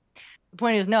answer. The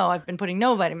point is, no, I've been putting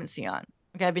no vitamin C on.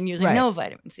 Okay, I've been using no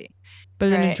vitamin C.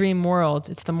 But in a dream world,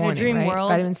 it's the morning, dream right? world,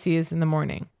 vitamin C is in the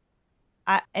morning.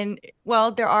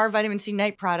 There are vitamin C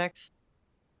night products.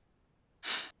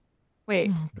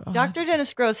 Wait, Dr.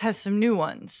 Dennis Gross has some new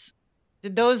ones.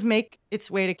 Did those make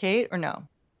its way to Kate or no?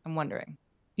 I'm wondering.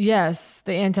 Yes,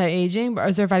 the anti-aging, but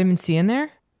is there vitamin C in there?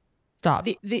 Stop.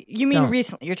 You mean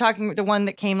recently? You're talking the one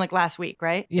that came like last week,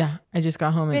 right? Yeah, I just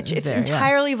got home and Bitch, it's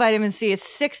entirely vitamin C. It's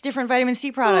 6 different vitamin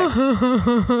C products.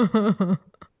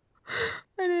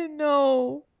 I didn't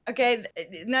know. Okay,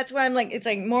 and that's why I'm like, it's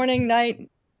like morning,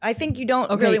 night. I think you don't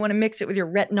really want to mix it with your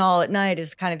retinol at night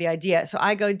is kind of the idea. So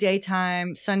I go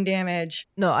daytime, sun damage.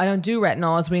 No, I don't do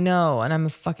retinol, as we know, and I'm a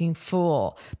fucking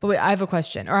fool. But wait, I have a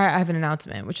question, or I have an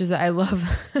announcement, which is that I love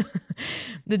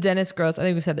the Dennis Gross. I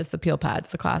think we said this, the peel pads,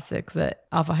 the classic, the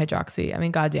alpha hydroxy. I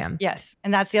mean, goddamn. Yes,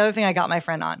 and that's the other thing I got my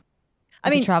friend on.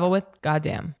 To travel with,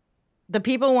 goddamn. The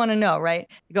people want to know, right?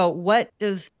 You go, what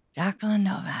does Jacqueline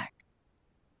Novak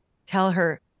tell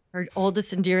her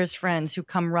oldest and dearest friends who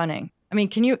come running? I mean,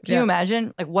 can you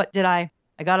imagine? Like, what did I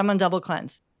got him on double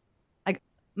cleanse. Like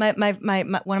my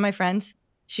one of my friends,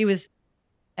 she was,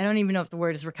 I don't even know if the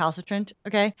word is recalcitrant.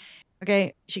 Okay.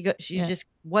 She's just,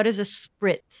 what is a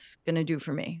spritz gonna do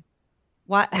for me?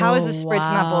 How is a spritz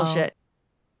not bullshit?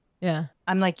 Yeah.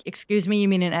 I'm like, excuse me, you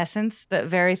mean in essence, the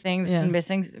very thing that's been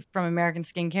missing from American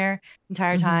skincare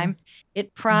entire time?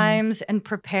 It primes and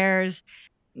prepares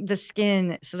the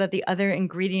skin so that the other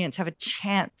ingredients have a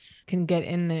chance can get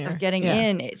in there of getting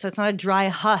in. So it's not a dry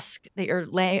husk that you're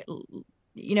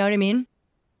you know what I mean?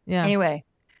 Yeah. Anyway,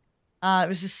 it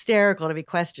was hysterical to be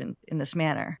questioned in this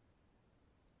manner.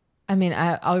 I mean,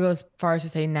 I'll go as far as to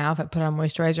say now, if I put on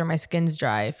moisturizer, my skin's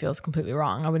dry, it feels completely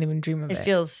wrong. I wouldn't even dream of it. It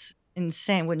feels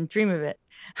insane. Wouldn't dream of it.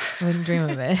 I wouldn't dream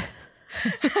of it.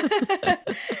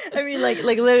 I mean, like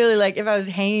literally, like if I was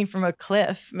hanging from a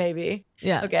cliff, maybe.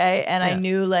 Yeah. Okay. And I Yeah.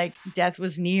 knew like death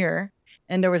was near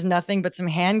and there was nothing but some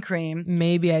hand cream.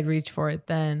 Maybe I'd reach for it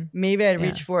then. Maybe I'd Yeah.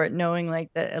 reach for it knowing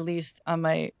like that at least on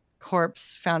my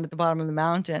corpse found at the bottom of the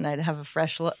mountain, I'd have a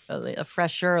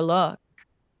fresher look.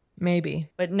 Maybe.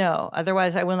 But no,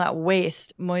 otherwise I will not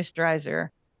waste moisturizer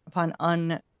upon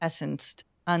unessenced,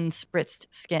 unspritzed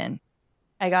skin.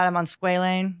 I got them on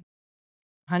squalane,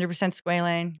 100%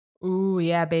 squalane. Ooh,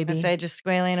 yeah, baby. I say just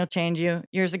squalane will change you.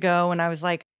 Years ago when I was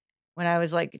like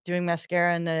doing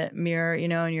mascara in the mirror, you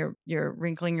know, and you're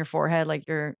wrinkling your forehead like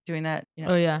you're doing that, you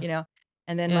know. Oh, yeah. You know.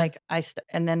 And then Yeah. like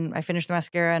and then I finished the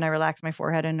mascara and I relaxed my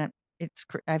forehead and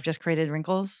I've just created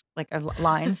wrinkles, like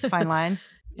lines, fine lines.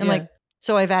 And Yeah. like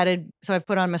so I've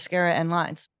put on mascara and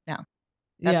lines now.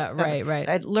 Yeah, right.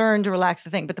 I learned to relax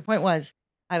the thing, but the point was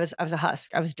I was a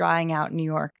husk. I was drying out in New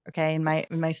York, okay, in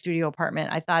my studio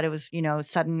apartment. I thought it was, you know, a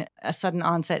sudden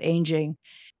onset aging.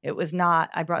 It was not.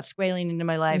 I brought squalene into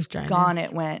my life. dryness. Gone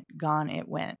it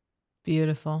went.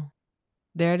 Beautiful.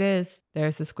 There it is.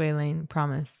 There's the squalane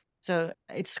promise. So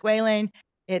it's squalane.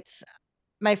 It's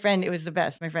my friend. It was the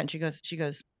best. My friend. She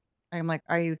goes. I'm like,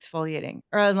 are you exfoliating?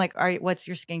 Or I'm like, what's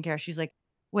your skincare? She's like,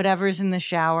 whatever's in the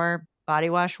shower, body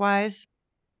wash wise,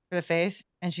 for the face.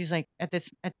 And she's like, at this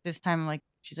time, I'm like,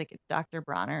 she's like, it's Dr.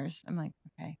 Bronner's. I'm like,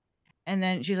 okay. And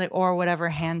then she's like, or whatever,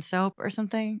 hand soap or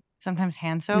something. Sometimes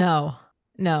hand soap.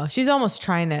 No. She's almost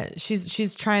trying to.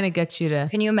 She's trying to get you to.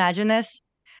 Can you imagine this?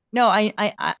 No,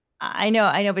 I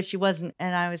know, but she wasn't.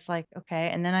 And I was like, okay.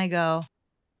 And then I go.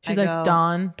 She's like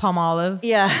Dawn, Palmolive.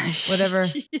 Yeah. Whatever.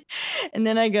 And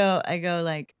then I go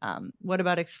like, what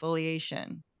about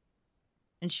exfoliation?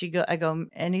 And I go,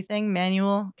 anything,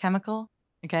 manual, chemical.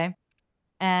 Okay.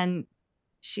 And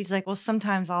she's like, well,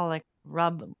 sometimes I'll like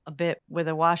rub a bit with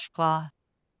a washcloth.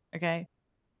 Okay.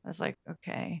 I was like,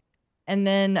 okay. And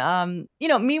then, you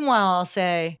know, meanwhile, I'll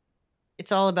say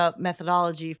it's all about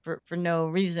methodology for no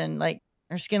reason. Like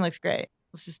her skin looks great.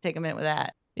 Let's just take a minute with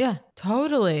that. Yeah,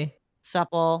 totally.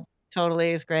 Supple, totally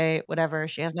is great. Whatever.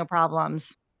 She has no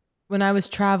problems. When I was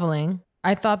traveling,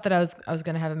 I thought that I was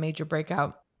going to have a major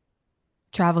breakout.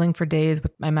 Traveling for days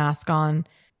with my mask on.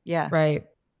 Yeah. Right.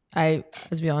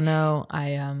 As we all know,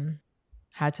 I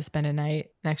had to spend an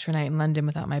extra night in London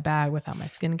without my bag, without my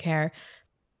skincare.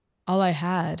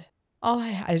 I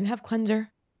didn't have cleanser,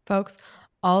 folks.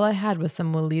 All I had was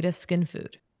some Weleda skin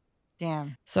food.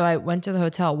 Damn. So I went to the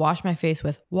hotel, washed my face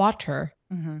with water,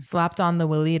 slapped on the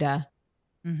Weleda.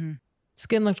 Mm-hmm.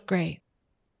 Skin looked great.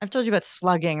 I've told you about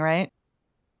slugging, right?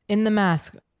 In the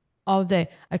mask all day.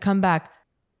 I come back,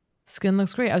 skin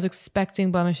looks great. I was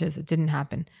expecting blemishes. It didn't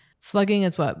happen. Slugging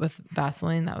is what? With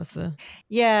Vaseline? That was the...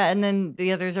 Yeah, and then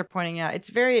the others are pointing out. It's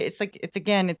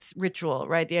ritual,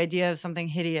 right? The idea of something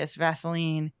hideous,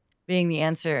 Vaseline being the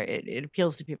answer, it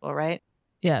appeals to people, right?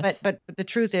 Yes. But the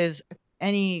truth is,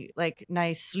 any like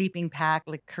nice sleeping pack,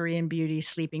 like Korean Beauty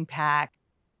sleeping pack,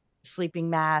 sleeping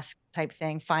mask type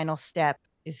thing, final step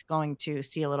is going to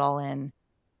seal it all in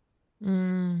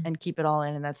and keep it all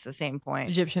in, and that's the same point.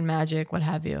 Egyptian magic, what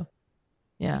have you.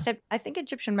 Yeah. Except I think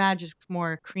Egyptian magic is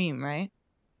more cream, right?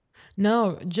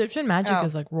 No, Egyptian magic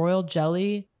is like royal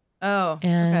jelly. Oh,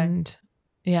 and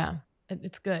yeah,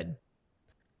 it's good.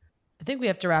 I think we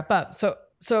have to wrap up. So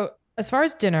as far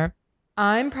as dinner,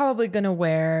 I'm probably gonna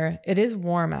wear. It is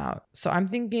warm out, so I'm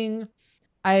thinking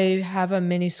I have a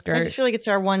mini skirt. I just feel like it's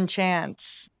our one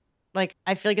chance. Like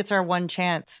I feel like it's our one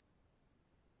chance.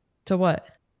 To what?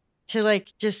 To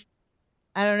like just.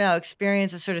 I don't know,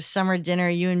 experience a sort of summer dinner,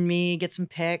 you and me, get some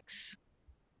pics.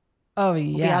 Oh, We'll be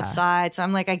yeah. outside. So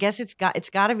I'm like, I guess it's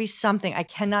got to be something. I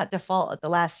cannot default at the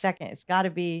last second. It's got to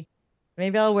be,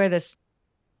 maybe I'll wear this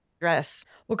dress.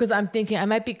 Well, because I'm thinking I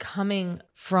might be coming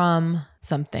from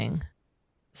something.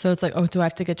 So it's like, oh, do I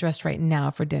have to get dressed right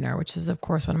now for dinner? Which is, of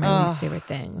course, one of my least favorite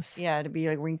things. Yeah, to be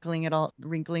like wrinkling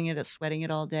it, sweating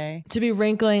it all day. To be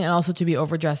wrinkling and also to be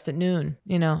overdressed at noon.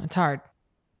 You know, it's hard.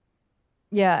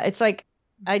 Yeah, it's like,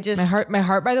 my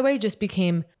heart, by the way,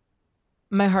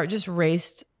 my heart just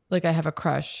raced like I have a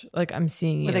crush. Like I'm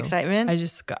seeing you. With excitement?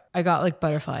 I got like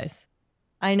butterflies.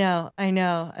 I know.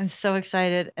 I'm so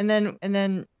excited. And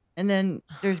then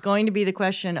there's going to be the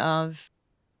question of,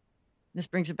 this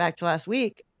brings it back to last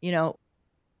week, you know,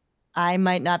 I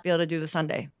might not be able to do the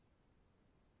Sunday.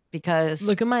 Because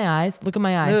Look at my eyes. Mood. Look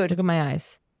at my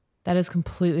eyes. That is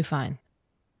completely fine.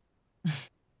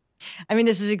 I mean,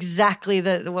 this is exactly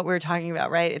what we were talking about,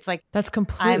 right? It's like that's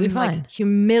completely fine. Like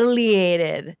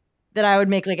humiliated that I would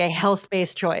make like a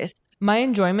health-based choice. My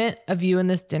enjoyment of you in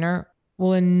this dinner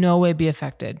will in no way be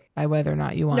affected by whether or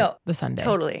not you want the Sunday.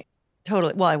 Totally.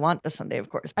 totally. Well, I want the Sunday, of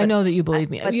course. I know that you believe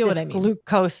me. But You know this what I mean.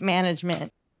 glucose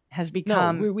management has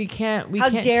become. No, we can't. How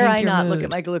can't dare tank I your not mood. look at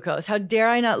my glucose? How dare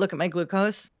I not look at my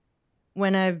glucose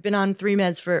when I've been on 3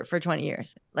 meds for 20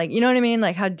 years? Like, you know what I mean?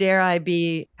 Like, how dare I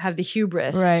have the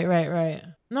hubris? Right.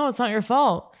 No, it's not your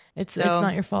fault. It's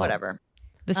not your fault. Whatever.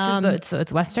 This is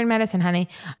it's Western medicine, honey.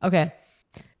 Okay.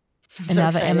 And so now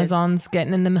excited. that Amazon's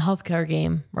getting in the healthcare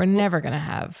game, we're never gonna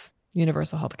have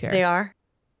universal healthcare. They are.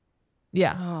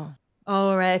 Yeah.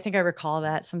 Oh, right. I think I recall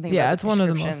that. Something. Yeah, about it's one of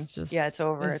the most. prescriptions. Yeah, it's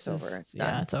over. It's over. It's done.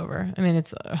 Yeah, it's over. I mean,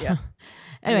 it's. Yeah.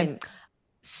 Anyway,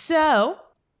 so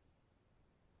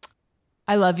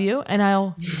I love you, and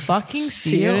I'll fucking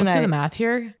see you. Let's do tonight. the math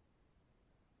here.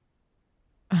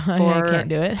 I can't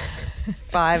do it.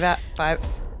 5.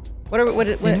 What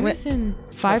is Dinner's in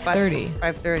 5:30.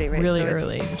 5:30. Right. Really So it's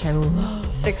early, which I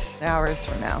love. 6 hours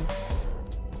from now.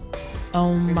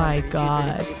 Oh my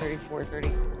God. 30,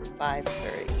 4:30,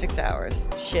 5:30. 6 hours.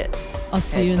 Shit. I'll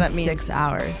see you in 6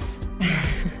 hours.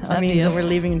 That means that we're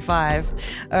leaving in 5.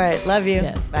 All right. Love you.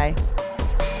 Yes. Bye.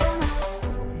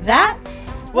 That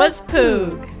was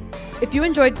Poog. If you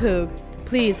enjoyed Poog,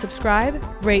 please subscribe,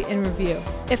 rate, and review.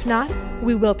 If not,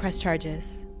 we will press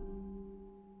charges.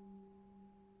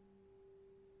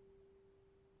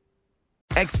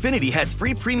 Xfinity has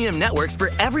free premium networks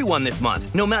for everyone this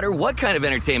month, no matter what kind of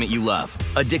entertainment you love.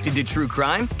 Addicted to true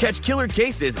crime? Catch killer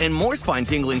cases and more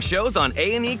spine-tingling shows on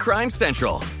A&E Crime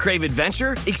Central. Crave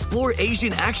adventure? Explore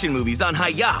Asian action movies on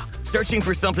Hi-Ya. Searching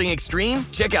for something extreme?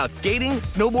 Check out skating,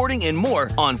 snowboarding, and more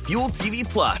on Fuel TV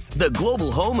Plus, the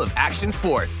global home of action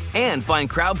sports. And find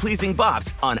crowd-pleasing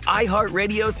bops on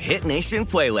iHeartRadio's Hit Nation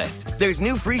playlist. There's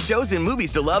new free shows and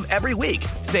movies to love every week.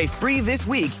 Say free this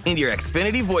week in your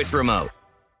Xfinity voice remote.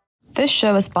 This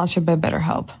show is sponsored by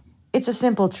BetterHelp. It's a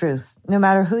simple truth. No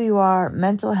matter who you are,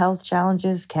 mental health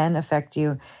challenges can affect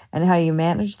you, and how you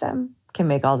manage them can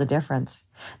make all the difference.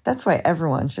 That's why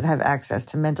everyone should have access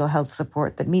to mental health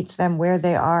support that meets them where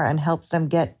they are and helps them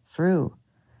get through.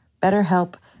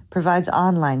 BetterHelp provides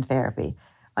online therapy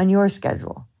on your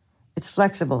schedule. It's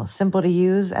flexible, simple to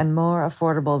use, and more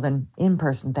affordable than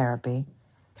in-person therapy.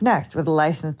 Connect with a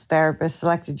licensed therapist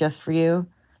selected just for you.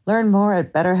 Learn more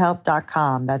at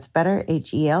BetterHelp.com. That's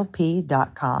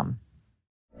BetterHelp.com.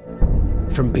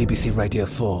 From BBC Radio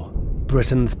 4,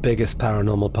 Britain's biggest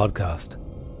paranormal podcast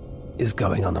is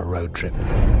going on a road trip.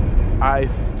 I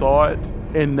thought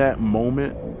in that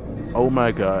moment, oh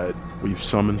my God, we've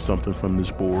summoned something from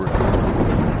this board.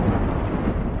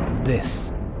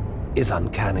 This is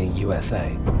Uncanny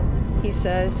USA. He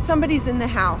says, somebody's in the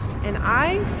house, and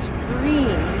I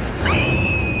screamed.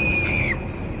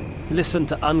 Listen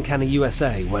to Uncanny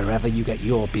USA wherever you get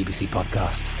your BBC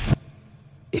podcasts,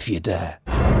 if you dare.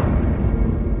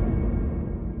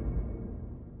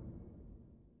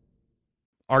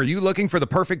 Are you looking for the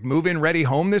perfect move-in ready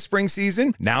home this spring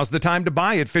season? Now's the time to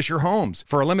buy at Fisher Homes.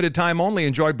 For a limited time only,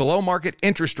 enjoy below-market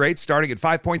interest rates starting at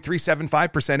 5.375%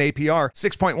 APR,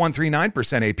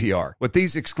 6.139% APR. With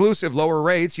these exclusive lower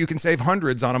rates, you can save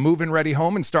hundreds on a move-in ready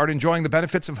home and start enjoying the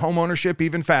benefits of homeownership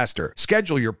even faster.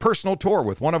 Schedule your personal tour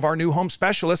with one of our new home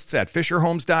specialists at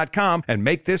FisherHomes.com and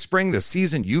make this spring the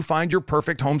season you find your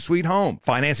perfect home sweet home.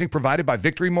 Financing provided by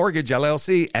Victory Mortgage,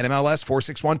 LLC, NMLS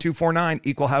 461249,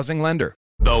 Equal Housing Lender.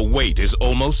 The wait is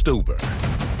almost over.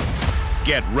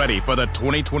 Get ready for the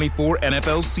 2024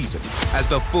 NFL season as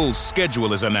the full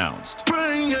schedule is announced.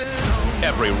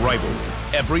 Every rivalry,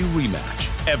 every rematch,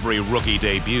 every rookie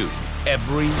debut,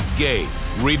 every game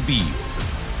revealed.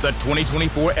 The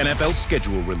 2024 NFL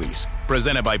schedule release,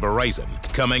 presented by Verizon,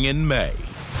 coming in May.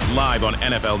 Live on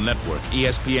NFL Network,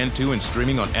 ESPN2, and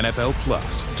streaming on NFL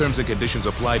Plus. Terms and conditions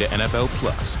apply to NFL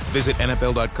Plus. Visit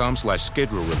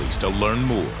NFL.com/schedule release to learn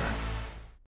more.